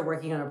 we just started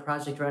working on a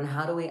project around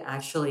how do we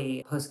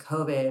actually,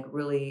 post-COVID,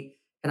 really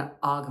kind of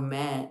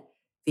augment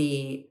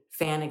the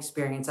fan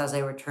experience as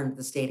they return to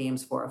the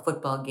stadiums for a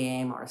football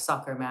game or a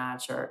soccer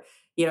match or,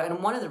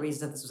 and one of the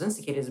reasons that this was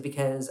instigated is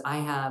because I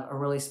have a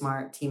really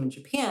smart team in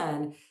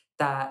Japan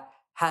that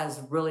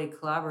has really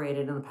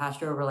collaborated in the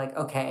past year over like,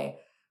 okay,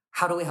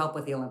 how do we help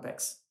with the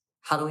Olympics?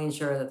 How do we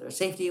ensure that there's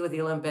safety with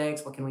the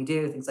Olympics? What can we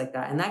do? Things like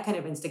that. And that kind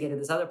of instigated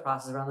this other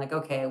process around like,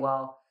 okay,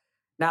 well,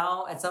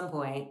 now at some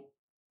point,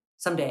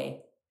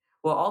 someday,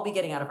 we'll all be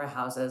getting out of our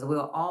houses.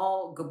 We'll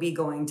all be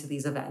going to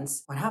these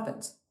events. What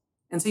happens?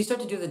 And so you start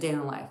to do the day in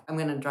the life. I'm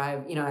going to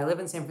drive, I live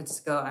in San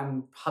Francisco.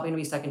 I'm probably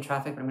going to be stuck in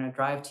traffic, but I'm going to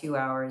drive 2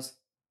 hours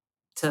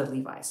to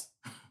Levi's.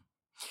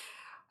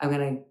 I'm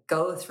going to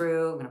go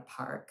through, I'm going to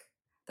park,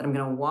 then I'm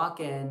going to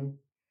walk in.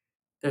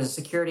 There's a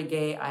security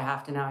gate. I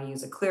have to now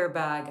use a clear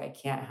bag. I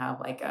can't have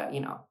like I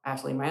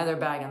have to leave my other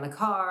bag in the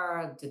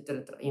car,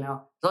 there's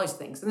all these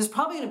things. And there's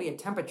probably going to be a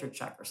temperature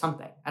check or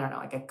something. I don't know,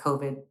 like a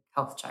COVID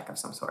health check of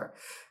some sort,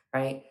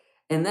 right?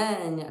 And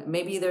then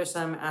maybe there's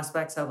some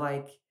aspects of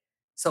like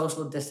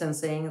social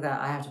distancing that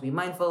I have to be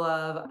mindful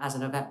of as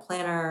an event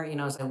planner,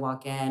 as I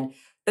walk in.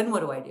 Then what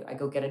do? I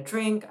go get a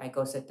drink. I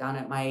go sit down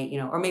at my,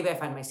 or maybe I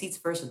find my seats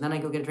first and then I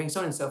go get a drink,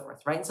 so on and so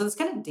forth, right? And so it's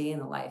kind of day in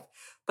the life.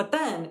 But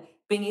then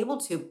being able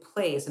to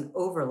place and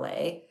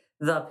overlay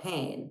the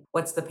pain.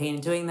 What's the pain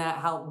in doing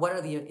that? What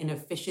are the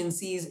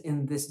inefficiencies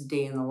in this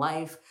day in the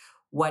life?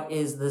 What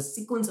is the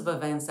sequence of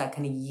events that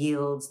kind of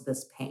yields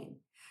this pain?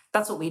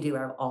 That's what we do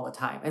all the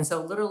time. And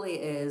so literally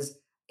is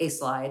a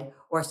slide,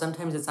 or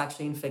sometimes it's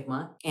actually in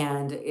Figma.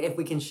 And if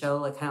we can show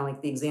like kind of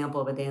like the example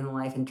of a day in the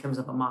life in terms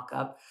of a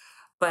mock-up,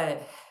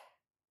 but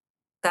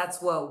that's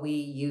what we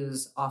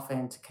use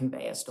often to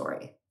convey a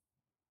story.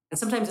 And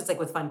sometimes it's like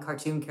with fun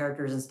cartoon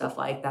characters and stuff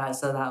like that.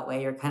 So that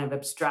way you're kind of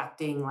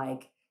abstracting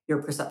like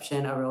your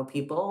perception of real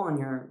people and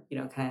you're,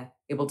 kind of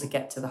able to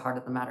get to the heart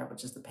of the matter,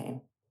 which is the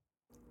pain.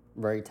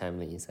 Very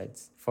timely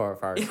insights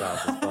for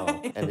ourselves as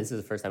well. And this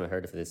is the first time I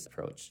heard of this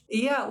approach.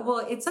 Yeah, well,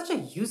 it's such a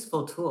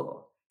useful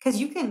tool. Because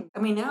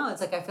now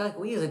it's like, I feel like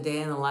we use a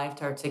day in the life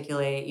to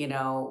articulate,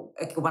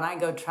 like when I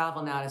go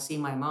travel now to see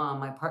my mom,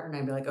 my partner and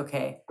I'd be like,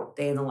 okay,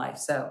 day in the life.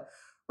 So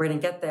we're going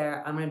to get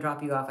there. I'm going to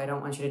drop you off. I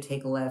don't want you to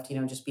take a lift,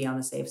 just be on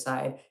the safe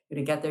side. You're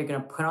going to get there. You're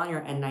going to put on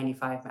your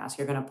N95 mask.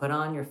 You're going to put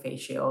on your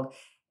face shield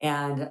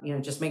and,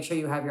 just make sure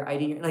you have your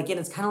ID. Like, and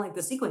it's kind of like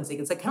the sequencing.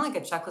 It's like kind of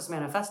like a checklist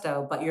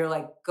manifesto, but you're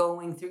like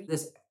going through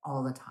this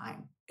all the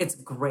time. It's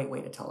a great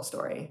way to tell a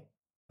story.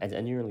 As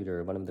engineering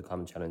leader, one of the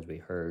common challenges we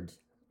heard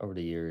over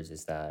the years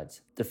is that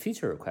the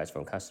feature requests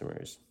from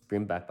customers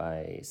bring back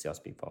by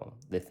salespeople.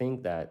 They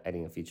think that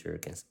adding a feature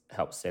can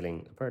help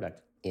selling a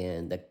product,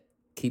 and that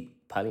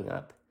keep piling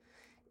up.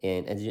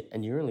 And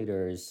engineering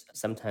leaders,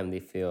 sometimes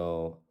they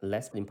feel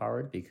less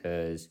empowered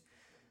because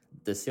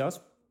the sales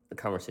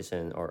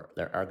conversation or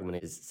their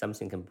argument is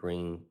something can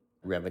bring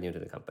revenue to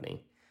the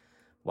company,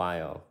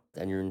 while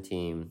the engineering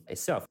team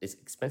itself is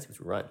expensive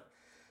to run.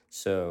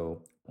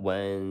 So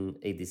When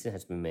a decision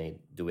has been made,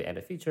 do we add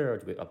a feature or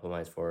do we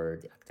optimize for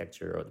the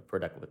architecture or the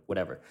product,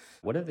 whatever?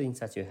 What are the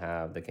insights you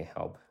have that can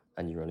help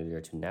a neural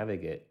leader to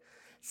navigate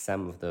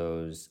some of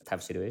those type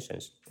of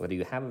situations? Whether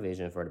you have a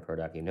vision for the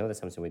product, you know that's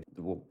something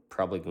we're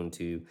probably going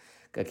to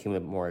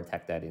accumulate more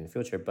tech debt in the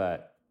future,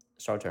 but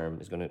short term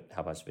is going to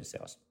help us with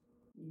sales.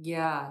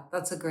 Yeah,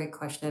 that's a great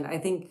question. I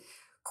think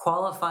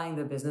qualifying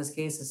the business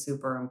case is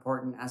super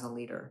important as a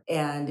leader.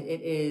 And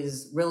it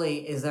is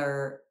really, is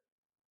there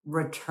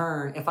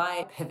return? If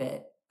I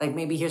pivot, like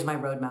maybe here's my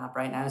roadmap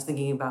right now, I was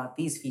thinking about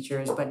these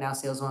features, but now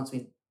sales wants me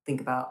to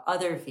think about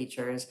other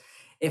features.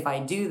 If I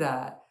do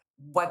that,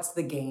 what's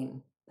the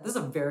gain? This is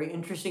a very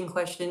interesting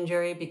question,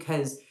 Jerry,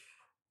 because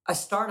a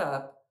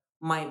startup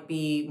might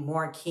be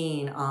more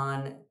keen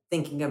on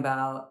thinking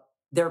about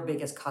their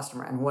biggest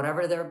customer and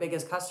whatever their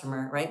biggest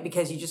customer, right?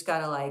 Because you just got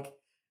to like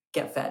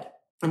get fed,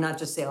 and not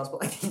just sales,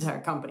 but like the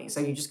entire company. So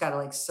you just got to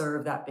like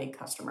serve that big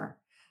customer,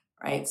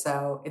 right?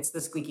 So it's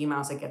the squeaky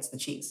mouse that gets the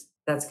cheese.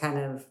 That's kind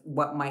of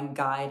what might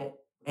guide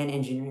an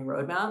engineering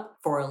roadmap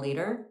for a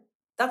leader.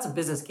 That's a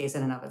business case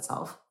in and of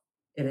itself.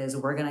 It is,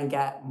 we're going to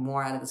get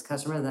more out of this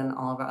customer than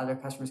all of our other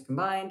customers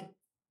combined.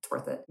 It's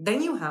worth it.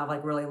 Then you have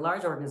like really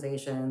large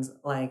organizations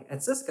like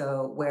at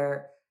Cisco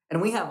where,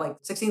 and we have like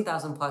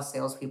 16,000 plus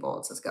salespeople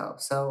at Cisco.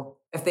 So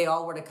if they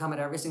all were to come at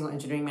every single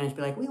engineering manager,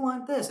 be like, we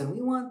want this and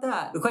we want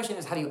that. The question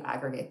is, how do you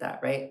aggregate that,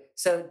 right?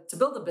 So to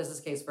build the business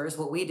case first,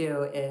 what we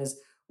do is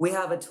we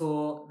have a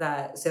tool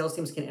that sales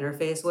teams can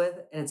interface with,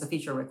 and it's a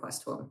feature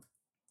request tool.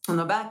 On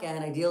the back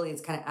end, ideally,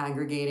 it's kind of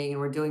aggregating, and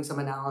we're doing some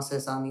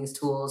analysis on these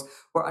tools.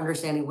 We're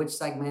understanding which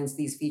segments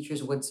these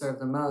features would serve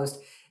the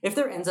most. If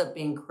there ends up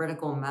being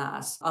critical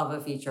mass of a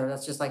feature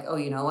that's just like, oh,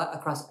 you know what,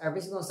 across every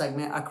single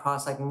segment,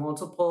 across like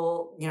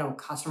multiple,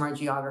 customer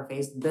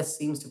geographies, this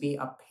seems to be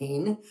a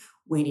pain.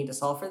 We need to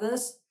solve for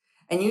this.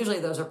 And usually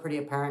those are pretty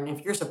apparent. And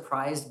if you're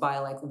surprised by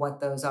like what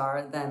those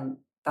are, then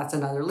that's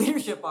another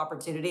leadership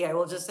opportunity, I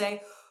will just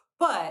say.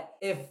 But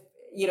if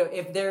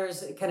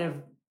there's kind of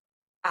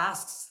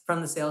asks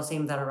from the sales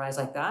team that arise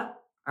like that,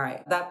 all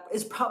right, that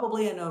is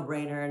probably a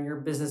no-brainer, and your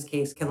business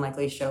case can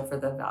likely show for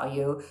the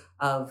value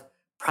of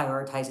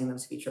prioritizing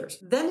those features.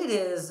 Then it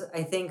is,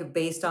 I think,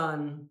 based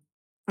on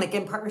like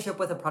in partnership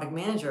with a product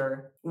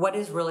manager, what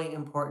is really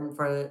important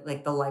for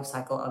like the life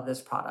cycle of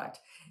this product.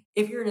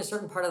 If you're in a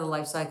certain part of the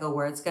life cycle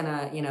where it's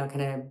gonna,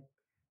 kind of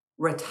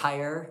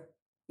retire,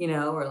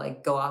 or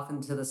like go off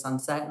into the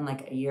sunset in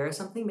like a year or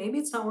something, maybe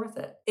it's not worth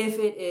it. If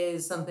it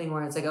is something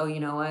where it's like, oh, you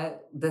know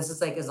what, this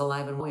is like is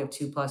alive and we have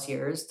 2+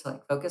 years to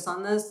like focus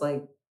on this,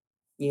 like,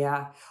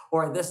 yeah,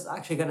 or this is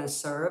actually going to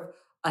serve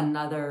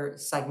another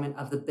segment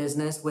of the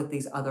business with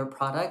these other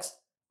products.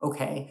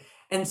 Okay.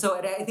 And so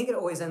I think it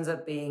always ends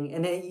up being,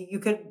 and you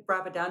could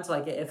wrap it down to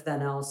like if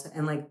then else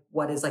and like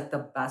what is like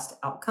the best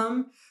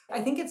outcome.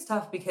 I think it's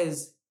tough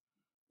because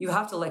you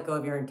have to let go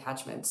of your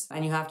attachments,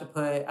 and you have to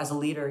put, as a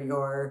leader,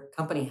 your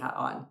company hat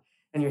on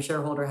and your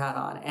shareholder hat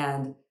on,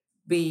 and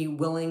be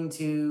willing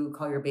to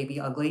call your baby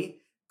ugly,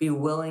 be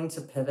willing to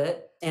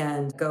pivot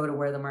and go to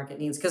where the market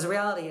needs. Because the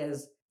reality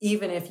is,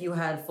 even if you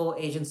had full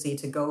agency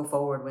to go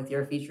forward with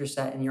your feature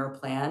set and your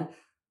plan,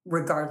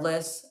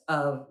 regardless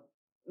of,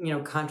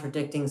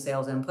 contradicting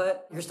sales input,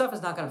 your stuff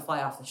is not going to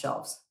fly off the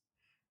shelves.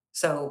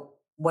 So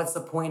what's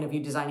the point of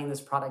you designing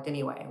this product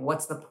anyway?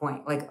 What's the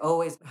point? Like,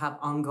 always have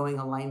ongoing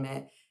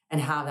alignment and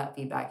have that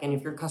feedback. And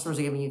if your customers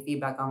are giving you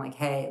feedback on like,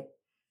 hey,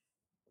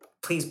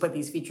 please put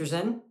these features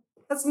in,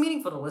 that's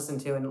meaningful to listen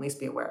to and at least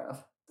be aware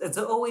of. It's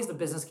always the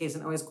business case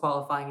and always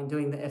qualifying and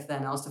doing the if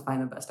then else to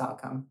find the best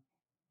outcome.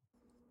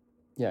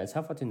 Yeah, it's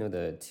helpful to know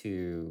the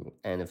two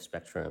end of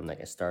spectrum, like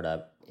a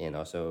startup and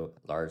also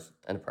large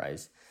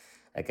enterprise.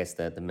 I guess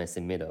the messy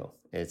middle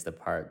is the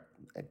part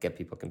that get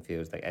people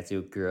confused. Like as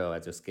you grow,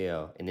 as you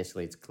scale,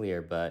 initially it's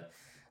clear, but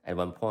at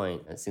one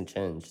point things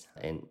change,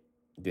 and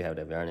do have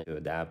the awareness to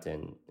adapt,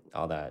 and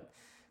all that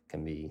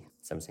can be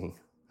something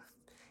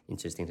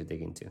interesting to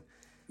dig into.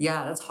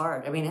 Yeah, that's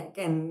hard. I mean,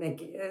 and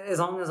like, as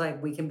long as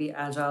like we can be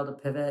agile to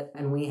pivot,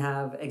 and we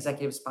have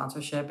executive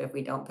sponsorship if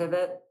we don't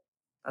pivot,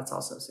 that's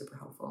also super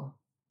helpful.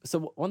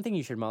 So one thing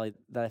you shared, Molly,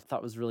 that I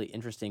thought was really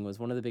interesting was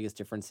one of the biggest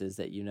differences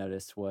that you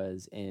noticed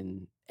was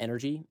in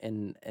energy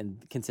and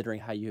considering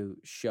how you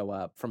show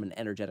up from an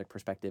energetic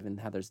perspective and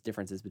how there's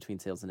differences between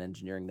sales and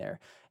engineering there.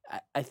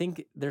 I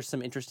think there's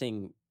some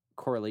interesting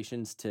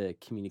correlations to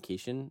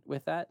communication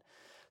with that.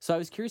 So I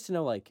was curious to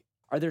know, like,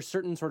 are there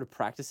certain sort of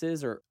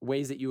practices or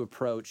ways that you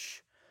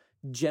approach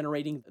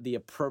generating the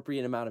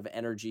appropriate amount of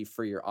energy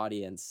for your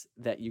audience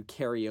that you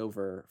carry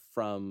over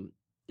from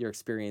your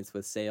experience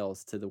with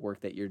sales to the work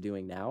that you're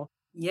doing now?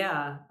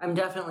 Yeah, I'm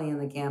definitely in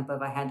the camp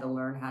of I had to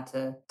learn how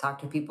to talk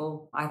to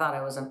people. I thought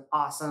I was an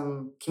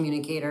awesome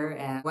communicator.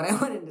 And when I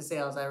went into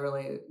sales, I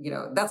really,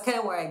 that's kind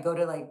of where I go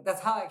to, like,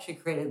 that's how I actually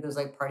created those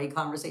like party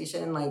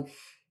conversation. Like,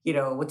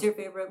 what's your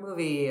favorite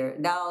movie? Or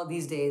now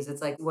these days,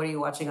 it's like, what are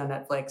you watching on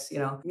Netflix?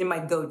 In my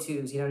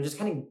go-tos, just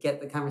kind of get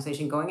the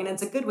conversation going. And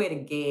it's a good way to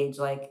gauge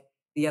like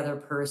the other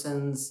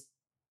person's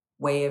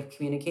way of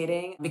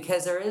communicating,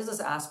 because there is this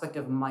aspect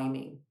of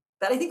miming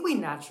that I think we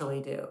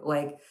naturally do.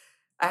 Like,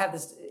 I have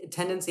this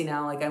tendency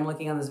now, like I'm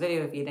looking on this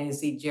video feed and I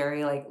see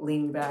Jerry like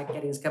leaning back,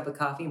 getting his cup of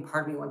coffee, and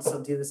part of me wants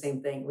to do the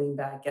same thing, lean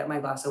back, get my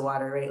glass of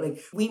water, right?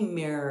 Like we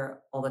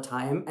mirror all the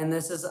time. And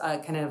this is a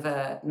kind of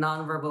a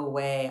nonverbal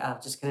way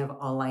of just kind of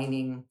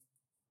aligning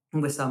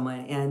with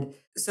someone. And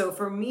so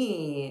for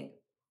me,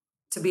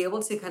 to be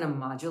able to kind of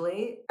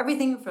modulate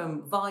everything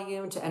from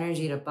volume to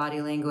energy to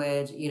body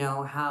language,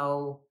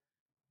 how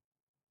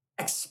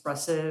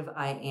expressive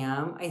I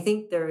am. I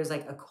think there is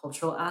like a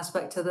cultural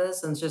aspect to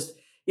this. And it's just,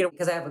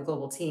 because I have a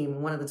global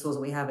team, one of the tools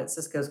that we have at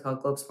Cisco is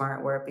called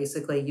GlobeSmart, where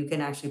basically you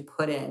can actually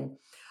put in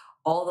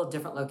all the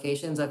different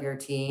locations of your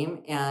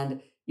team.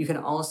 And you can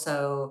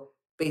also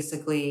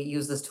basically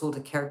use this tool to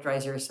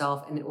characterize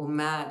yourself, and it will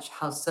match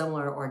how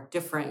similar or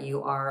different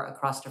you are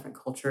across different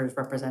cultures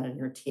represented in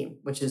your team,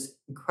 which is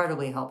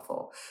incredibly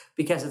helpful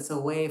because it's a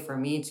way for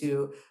me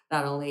to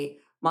not only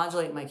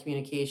modulate my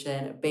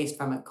communication based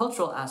from a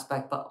cultural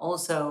aspect, but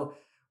also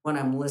when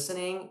I'm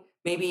listening,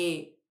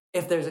 maybe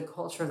if there's a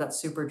culture that's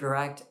super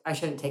direct, I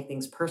shouldn't take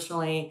things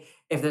personally.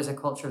 If there's a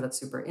culture that's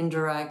super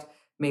indirect,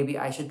 maybe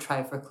I should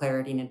try for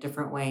clarity in a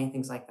different way and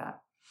things like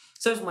that.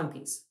 So there's one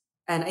piece.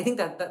 And I think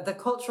that the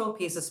cultural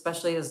piece,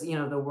 especially as,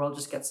 the world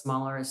just gets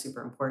smaller, is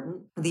super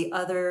important. The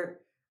other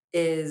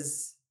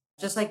is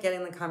just like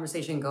getting the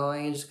conversation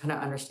going and just kind of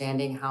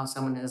understanding how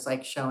someone is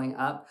like showing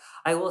up.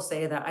 I will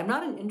say that I'm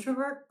not an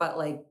introvert, but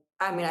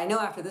I know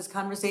after this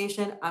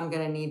conversation, I'm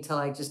going to need to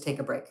like just take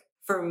a break.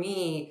 For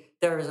me,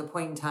 there is a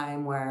point in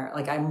time where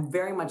like I'm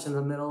very much in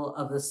the middle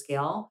of the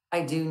scale.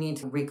 I do need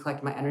to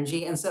recollect my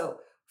energy. And so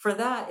for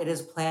that, it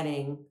is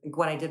planning. Like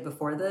what I did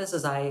before this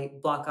is I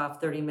block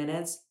off 30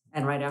 minutes.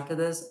 And right after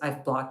this,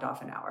 I've blocked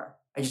off an hour.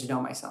 I just know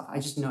myself. I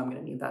just know I'm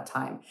going to need that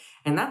time.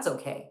 And that's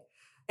okay.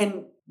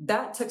 And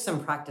that took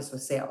some practice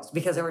with sales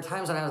because there were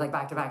times when I was like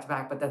back to back to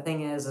back. But the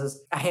thing is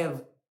I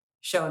have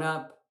shown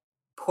up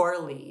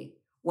poorly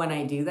when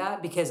I do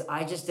that because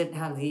I just didn't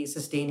have the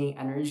sustaining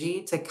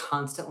energy to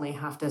constantly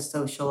have to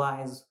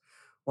socialize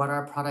what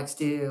our products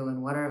do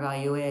and what our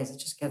value is. It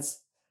just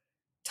gets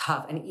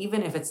tough. And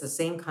even if it's the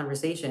same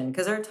conversation,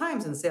 because there are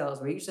times in sales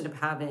where you just end up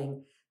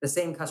having the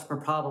same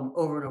customer problem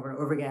over and over and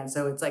over again.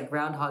 So it's like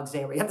Groundhog's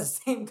Day where you have the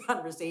same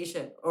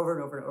conversation over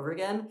and over and over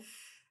again.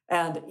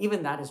 And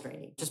even that is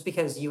draining. Just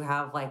because you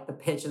have like the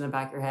pitch in the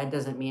back of your head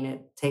doesn't mean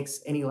it takes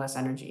any less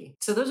energy.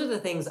 So those are the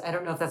things. I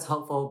don't know if that's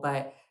helpful,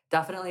 but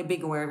definitely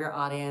being aware of your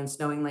audience,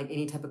 knowing like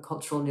any type of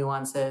cultural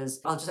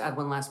nuances. I'll just add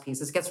one last piece.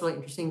 This gets really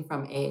interesting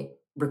from a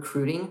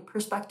recruiting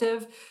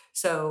perspective.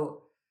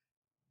 So,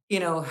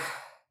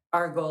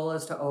 our goal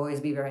is to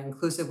always be very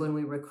inclusive when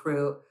we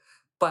recruit.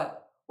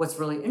 But what's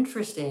really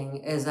interesting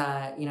is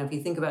that, if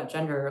you think about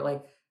gender,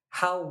 like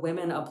how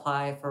women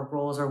apply for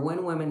roles or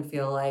when women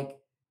feel like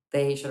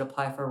they should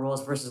apply for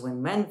roles versus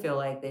when men feel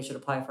like they should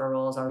apply for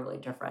roles are really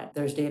different.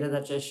 There's data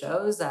that just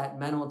shows that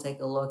men will take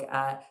a look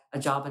at a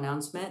job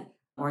announcement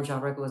or a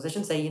job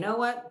requisition, say, you know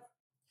what?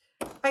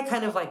 I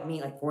kind of like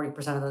meet like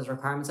 40% of those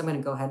requirements. I'm going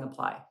to go ahead and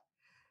apply.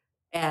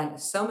 And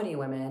so many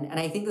women, and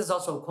I think this is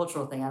also a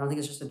cultural thing. I don't think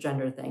it's just a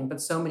gender thing,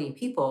 but so many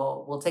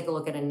people will take a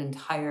look at an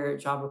entire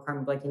job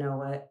requirement, like, you know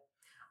what?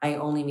 I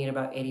only meet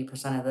about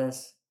 80% of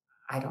this.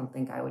 I don't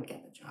think I would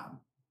get the job.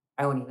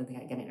 I wouldn't even think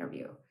I'd get an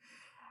interview.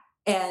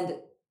 And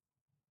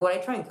what I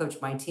try and coach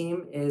my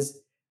team is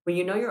when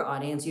you know your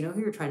audience, you know who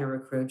you're trying to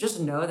recruit, just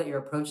know that your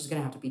approach is going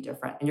to have to be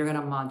different and you're going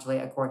to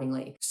modulate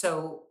accordingly.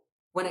 So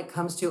when it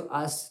comes to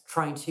us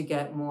trying to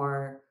get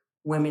more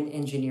women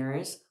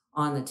engineers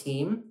on the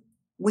team,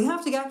 we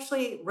have to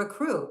actually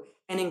recruit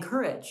and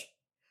encourage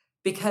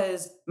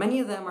because many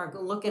of them are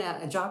looking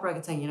at a job rec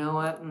and saying, you know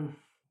what,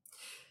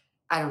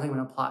 I don't think I'm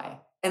going to apply.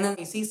 And then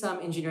you see some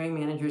engineering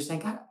managers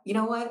saying, God, you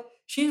know what,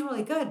 she's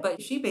really good,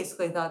 but she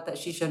basically thought that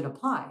she shouldn't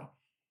apply.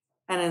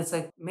 And it's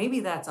like, maybe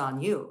that's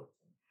on you,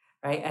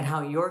 right? And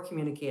how you're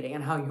communicating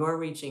and how you're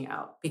reaching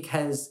out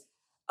because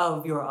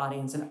of your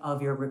audience and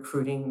of your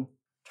recruiting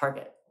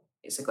target,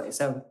 basically.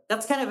 So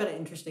that's kind of an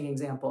interesting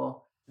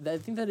example. I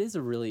think that is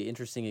a really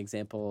interesting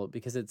example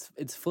because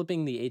it's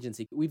flipping the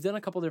agency. We've done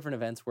a couple different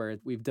events where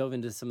we've dove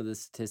into some of the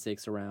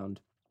statistics around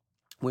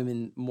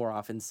women more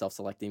often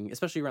self-selecting,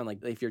 especially around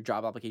like if your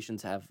job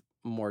applications have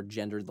more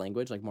gendered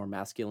language, like more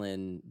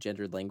masculine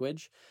gendered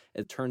language,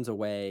 it turns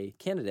away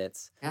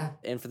candidates. Yeah.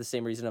 And for the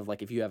same reason of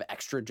like if you have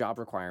extra job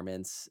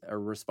requirements or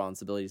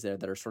responsibilities there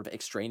that are sort of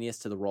extraneous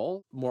to the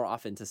role, more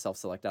often to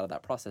self-select out of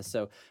that process.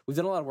 So we've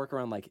done a lot of work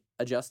around like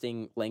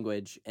adjusting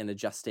language and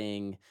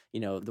adjusting, the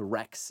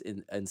recs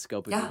and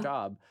scope of your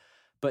job,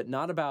 but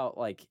not about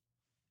like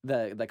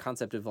the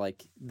concept of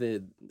like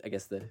the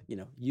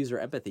user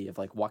empathy of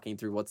like walking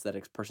through what's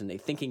that person they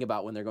thinking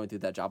about when they're going through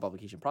that job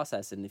application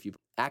process. And if you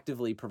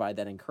actively provide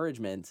that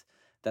encouragement,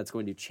 that's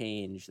going to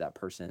change that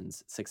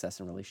person's success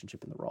and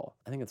relationship in the role.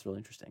 I think that's really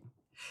interesting.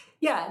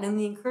 Yeah. And then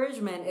the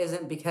encouragement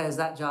isn't because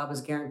that job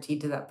is guaranteed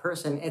to that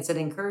person. It's an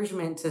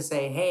encouragement to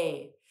say,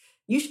 hey,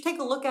 you should take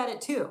a look at it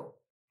too.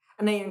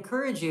 And they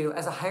encourage you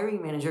as a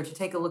hiring manager to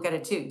take a look at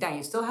it too. Now,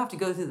 you still have to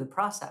go through the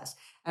process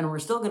and we're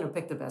still going to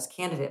pick the best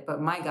candidate,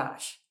 but my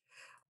gosh,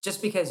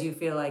 just because you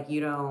feel like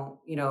you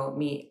don't,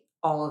 meet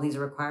all of these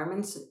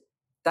requirements,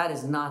 that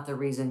is not the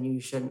reason you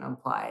shouldn't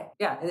apply.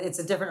 Yeah, it's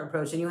a different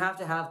approach, and you have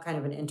to have kind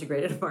of an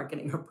integrated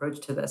marketing approach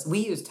to this. We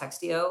use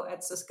Textio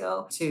at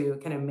Cisco to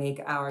kind of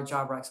make our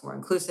job recs more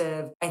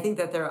inclusive. I think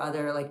that there are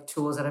other like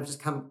tools that have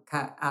just come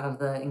out of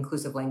the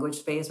inclusive language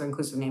space or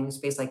inclusive naming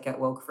space, like Get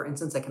Woke, for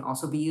instance, that can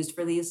also be used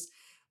for these,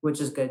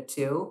 which is good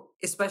too.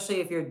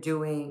 Especially if you're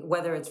doing,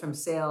 whether it's from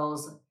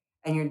sales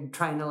and you're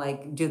trying to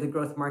like do the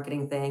growth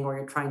marketing thing, or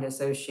you're trying to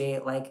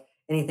associate like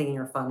anything in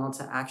your funnel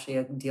to actually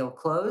a deal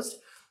closed,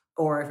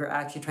 or if you're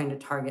actually trying to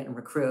target and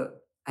recruit.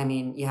 I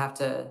mean, you have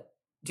to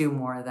do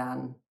more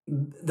than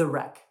the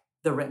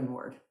written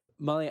word.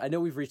 Maulie, I know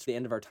we've reached the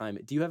end of our time.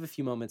 Do you have a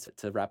few moments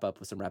to wrap up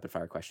with some rapid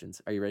fire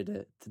questions? Are you ready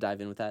to dive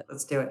in with that?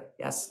 Let's do it.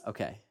 Yes.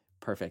 Okay,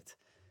 perfect.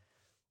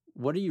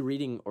 What are you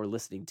reading or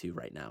listening to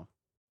right now?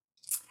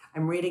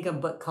 I'm reading a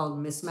book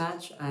called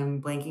Mismatch.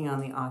 I'm blanking on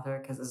the author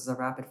because this is a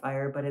rapid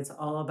fire, but it's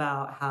all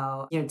about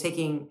how, you have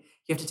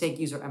to take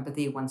user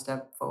empathy one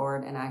step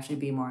forward and actually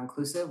be more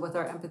inclusive with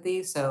our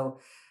empathy. So,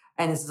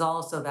 and this is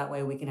also that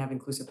way we can have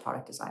inclusive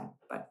product design.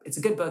 But it's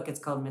a good book. It's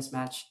called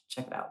Mismatch.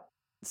 Check it out.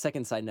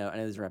 Second side note, I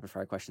know these are rapid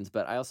fire questions,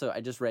 but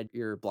I just read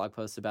your blog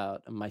post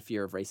about my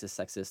fear of racist,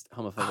 sexist,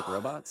 homophobic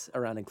robots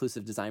around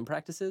inclusive design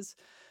practices.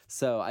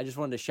 So I just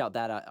wanted to shout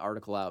that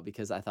article out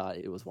because I thought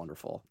it was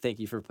wonderful. Thank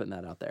you for putting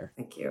that out there.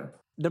 Thank you.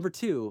 Number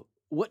 2,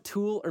 what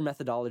tool or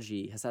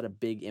methodology has had a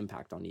big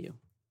impact on you?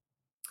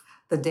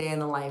 The day in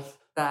the life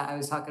that I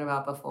was talking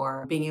about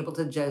before, being able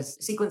to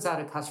just sequence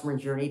out a customer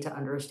journey to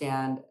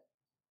understand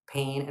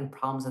pain and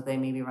problems that they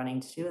may be running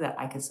into that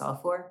I could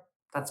solve for.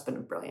 That's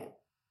been brilliant.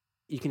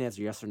 You can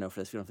answer yes or no for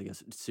this. We don't have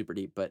to go super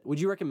deep, but would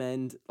you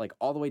recommend like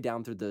all the way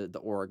down through the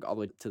org, all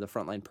the way to the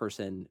frontline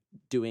person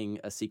doing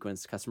a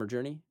sequenced customer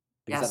journey?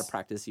 Like, Yes. Is that a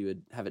practice you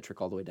would have it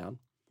trickle all the way down?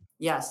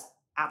 Yes,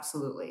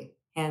 absolutely.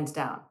 Hands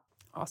down.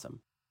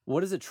 Awesome.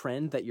 What is a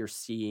trend that you're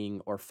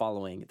seeing or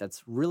following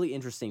that's really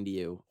interesting to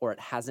you, or it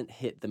hasn't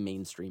hit the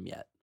mainstream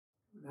yet?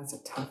 That's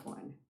a tough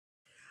one.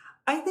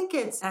 I think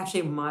it's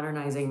actually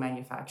modernizing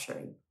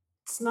manufacturing.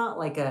 It's not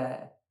like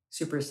a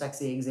super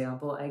sexy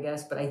example, I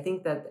guess, but I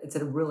think that it's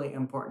a really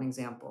important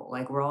example.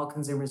 Like, we're all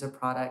consumers of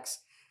products.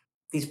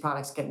 These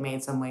products get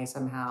made some way,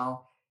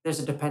 somehow. There's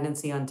a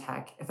dependency on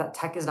tech. If that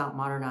tech is not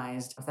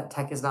modernized, if that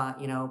tech is not,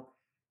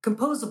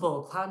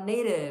 composable, cloud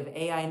native,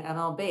 AI and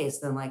ML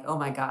based, then like, oh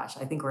my gosh,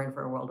 I think we're in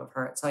for a world of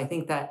hurt. So I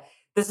think that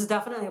this is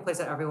definitely a place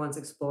that everyone's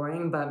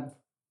exploring, but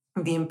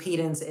the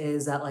impedance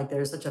is that like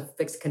there's such a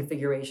fixed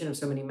configuration of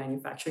so many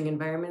manufacturing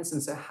environments.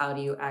 And so how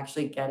do you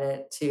actually get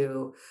it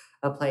to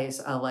a place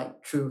of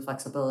like true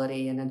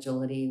flexibility and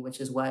agility,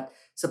 which is what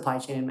supply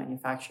chain and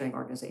manufacturing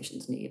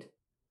organizations need?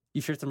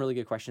 You've shared some really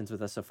good questions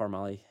with us so far,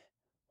 Maulie.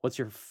 What's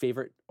your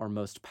favorite or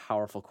most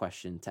powerful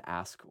question to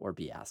ask or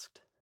be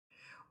asked?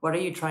 What are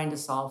you trying to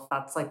solve?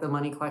 That's like the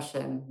money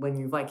question. When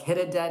you've like hit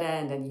a dead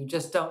end and you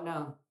just don't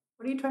know,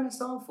 what are you trying to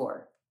solve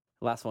for?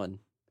 Last one.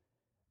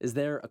 Is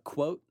there a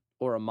quote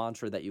or a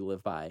mantra that you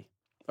live by,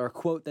 or a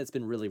quote that's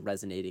been really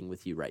resonating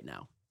with you right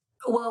now?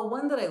 Well,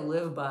 one that I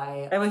live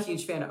by, I'm a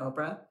huge fan of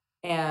Oprah.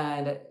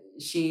 And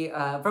she,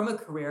 from a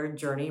career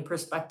journey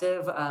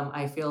perspective,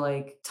 I feel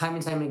like time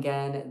and time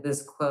again,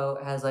 this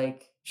quote has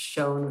like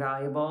shown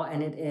valuable.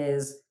 And it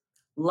is,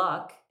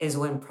 luck is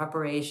when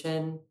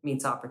preparation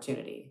meets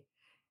opportunity.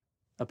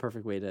 A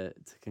perfect way to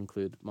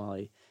conclude,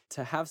 Maulie.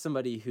 To have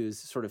somebody who's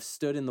sort of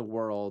stood in the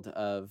world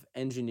of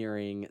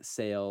engineering,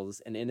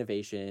 sales, and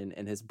innovation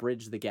and has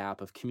bridged the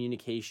gap of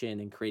communication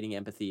and creating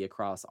empathy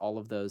across all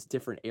of those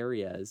different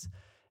areas,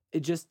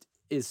 it just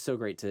is so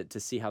great to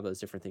see how those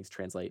different things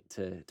translate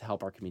to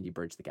help our community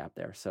bridge the gap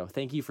there. So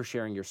thank you for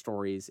sharing your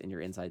stories and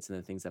your insights and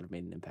the things that have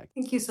made an impact.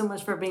 Thank you so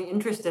much for being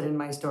interested in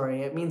my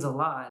story. It means a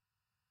lot.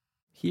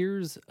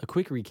 Here's a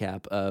quick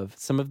recap of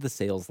some of the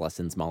sales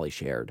lessons Maulie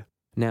shared.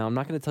 Now, I'm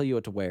not going to tell you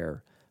what to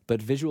wear,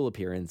 but visual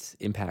appearance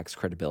impacts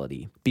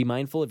credibility. Be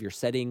mindful of your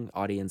setting,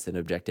 audience, and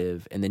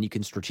objective, and then you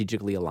can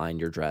strategically align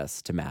your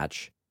dress to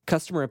match.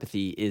 Customer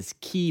empathy is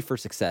key for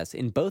success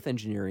in both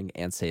engineering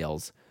and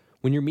sales.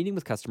 When you're meeting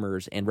with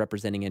customers and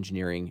representing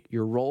engineering,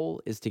 your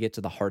role is to get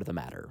to the heart of the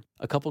matter.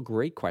 A couple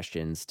great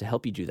questions to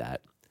help you do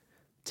that.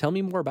 Tell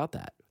me more about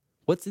that.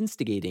 What's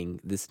instigating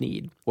this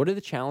need? What are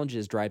the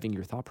challenges driving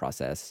your thought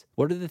process?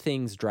 What are the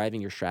things driving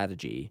your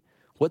strategy?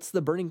 What's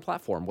the burning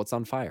platform? What's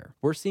on fire?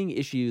 We're seeing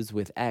issues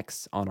with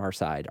X on our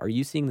side. Are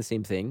you seeing the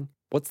same thing?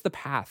 What's the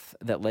path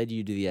that led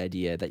you to the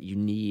idea that you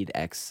need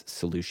X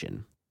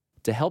solution?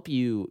 To help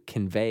you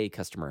convey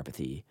customer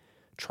empathy,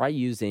 try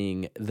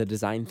using the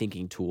design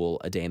thinking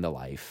tool, A Day in the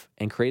Life,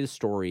 and create a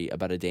story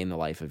about a day in the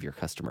life of your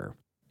customer.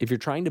 If you're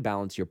trying to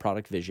balance your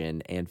product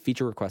vision and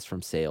feature requests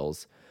from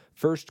sales,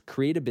 first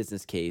create a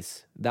business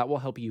case that will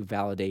help you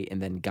validate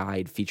and then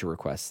guide feature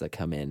requests that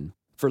come in.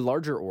 For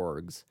larger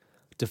orgs,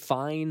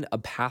 define a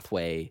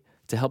pathway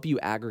to help you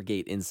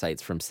aggregate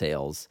insights from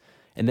sales,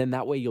 and then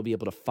that way you'll be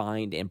able to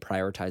find and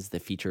prioritize the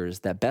features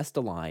that best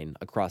align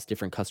across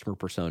different customer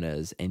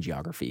personas and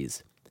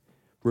geographies.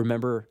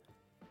 Remember,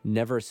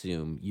 never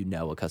assume you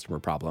know a customer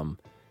problem.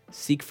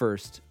 seek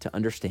first to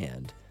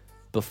understand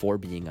before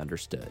being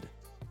understood.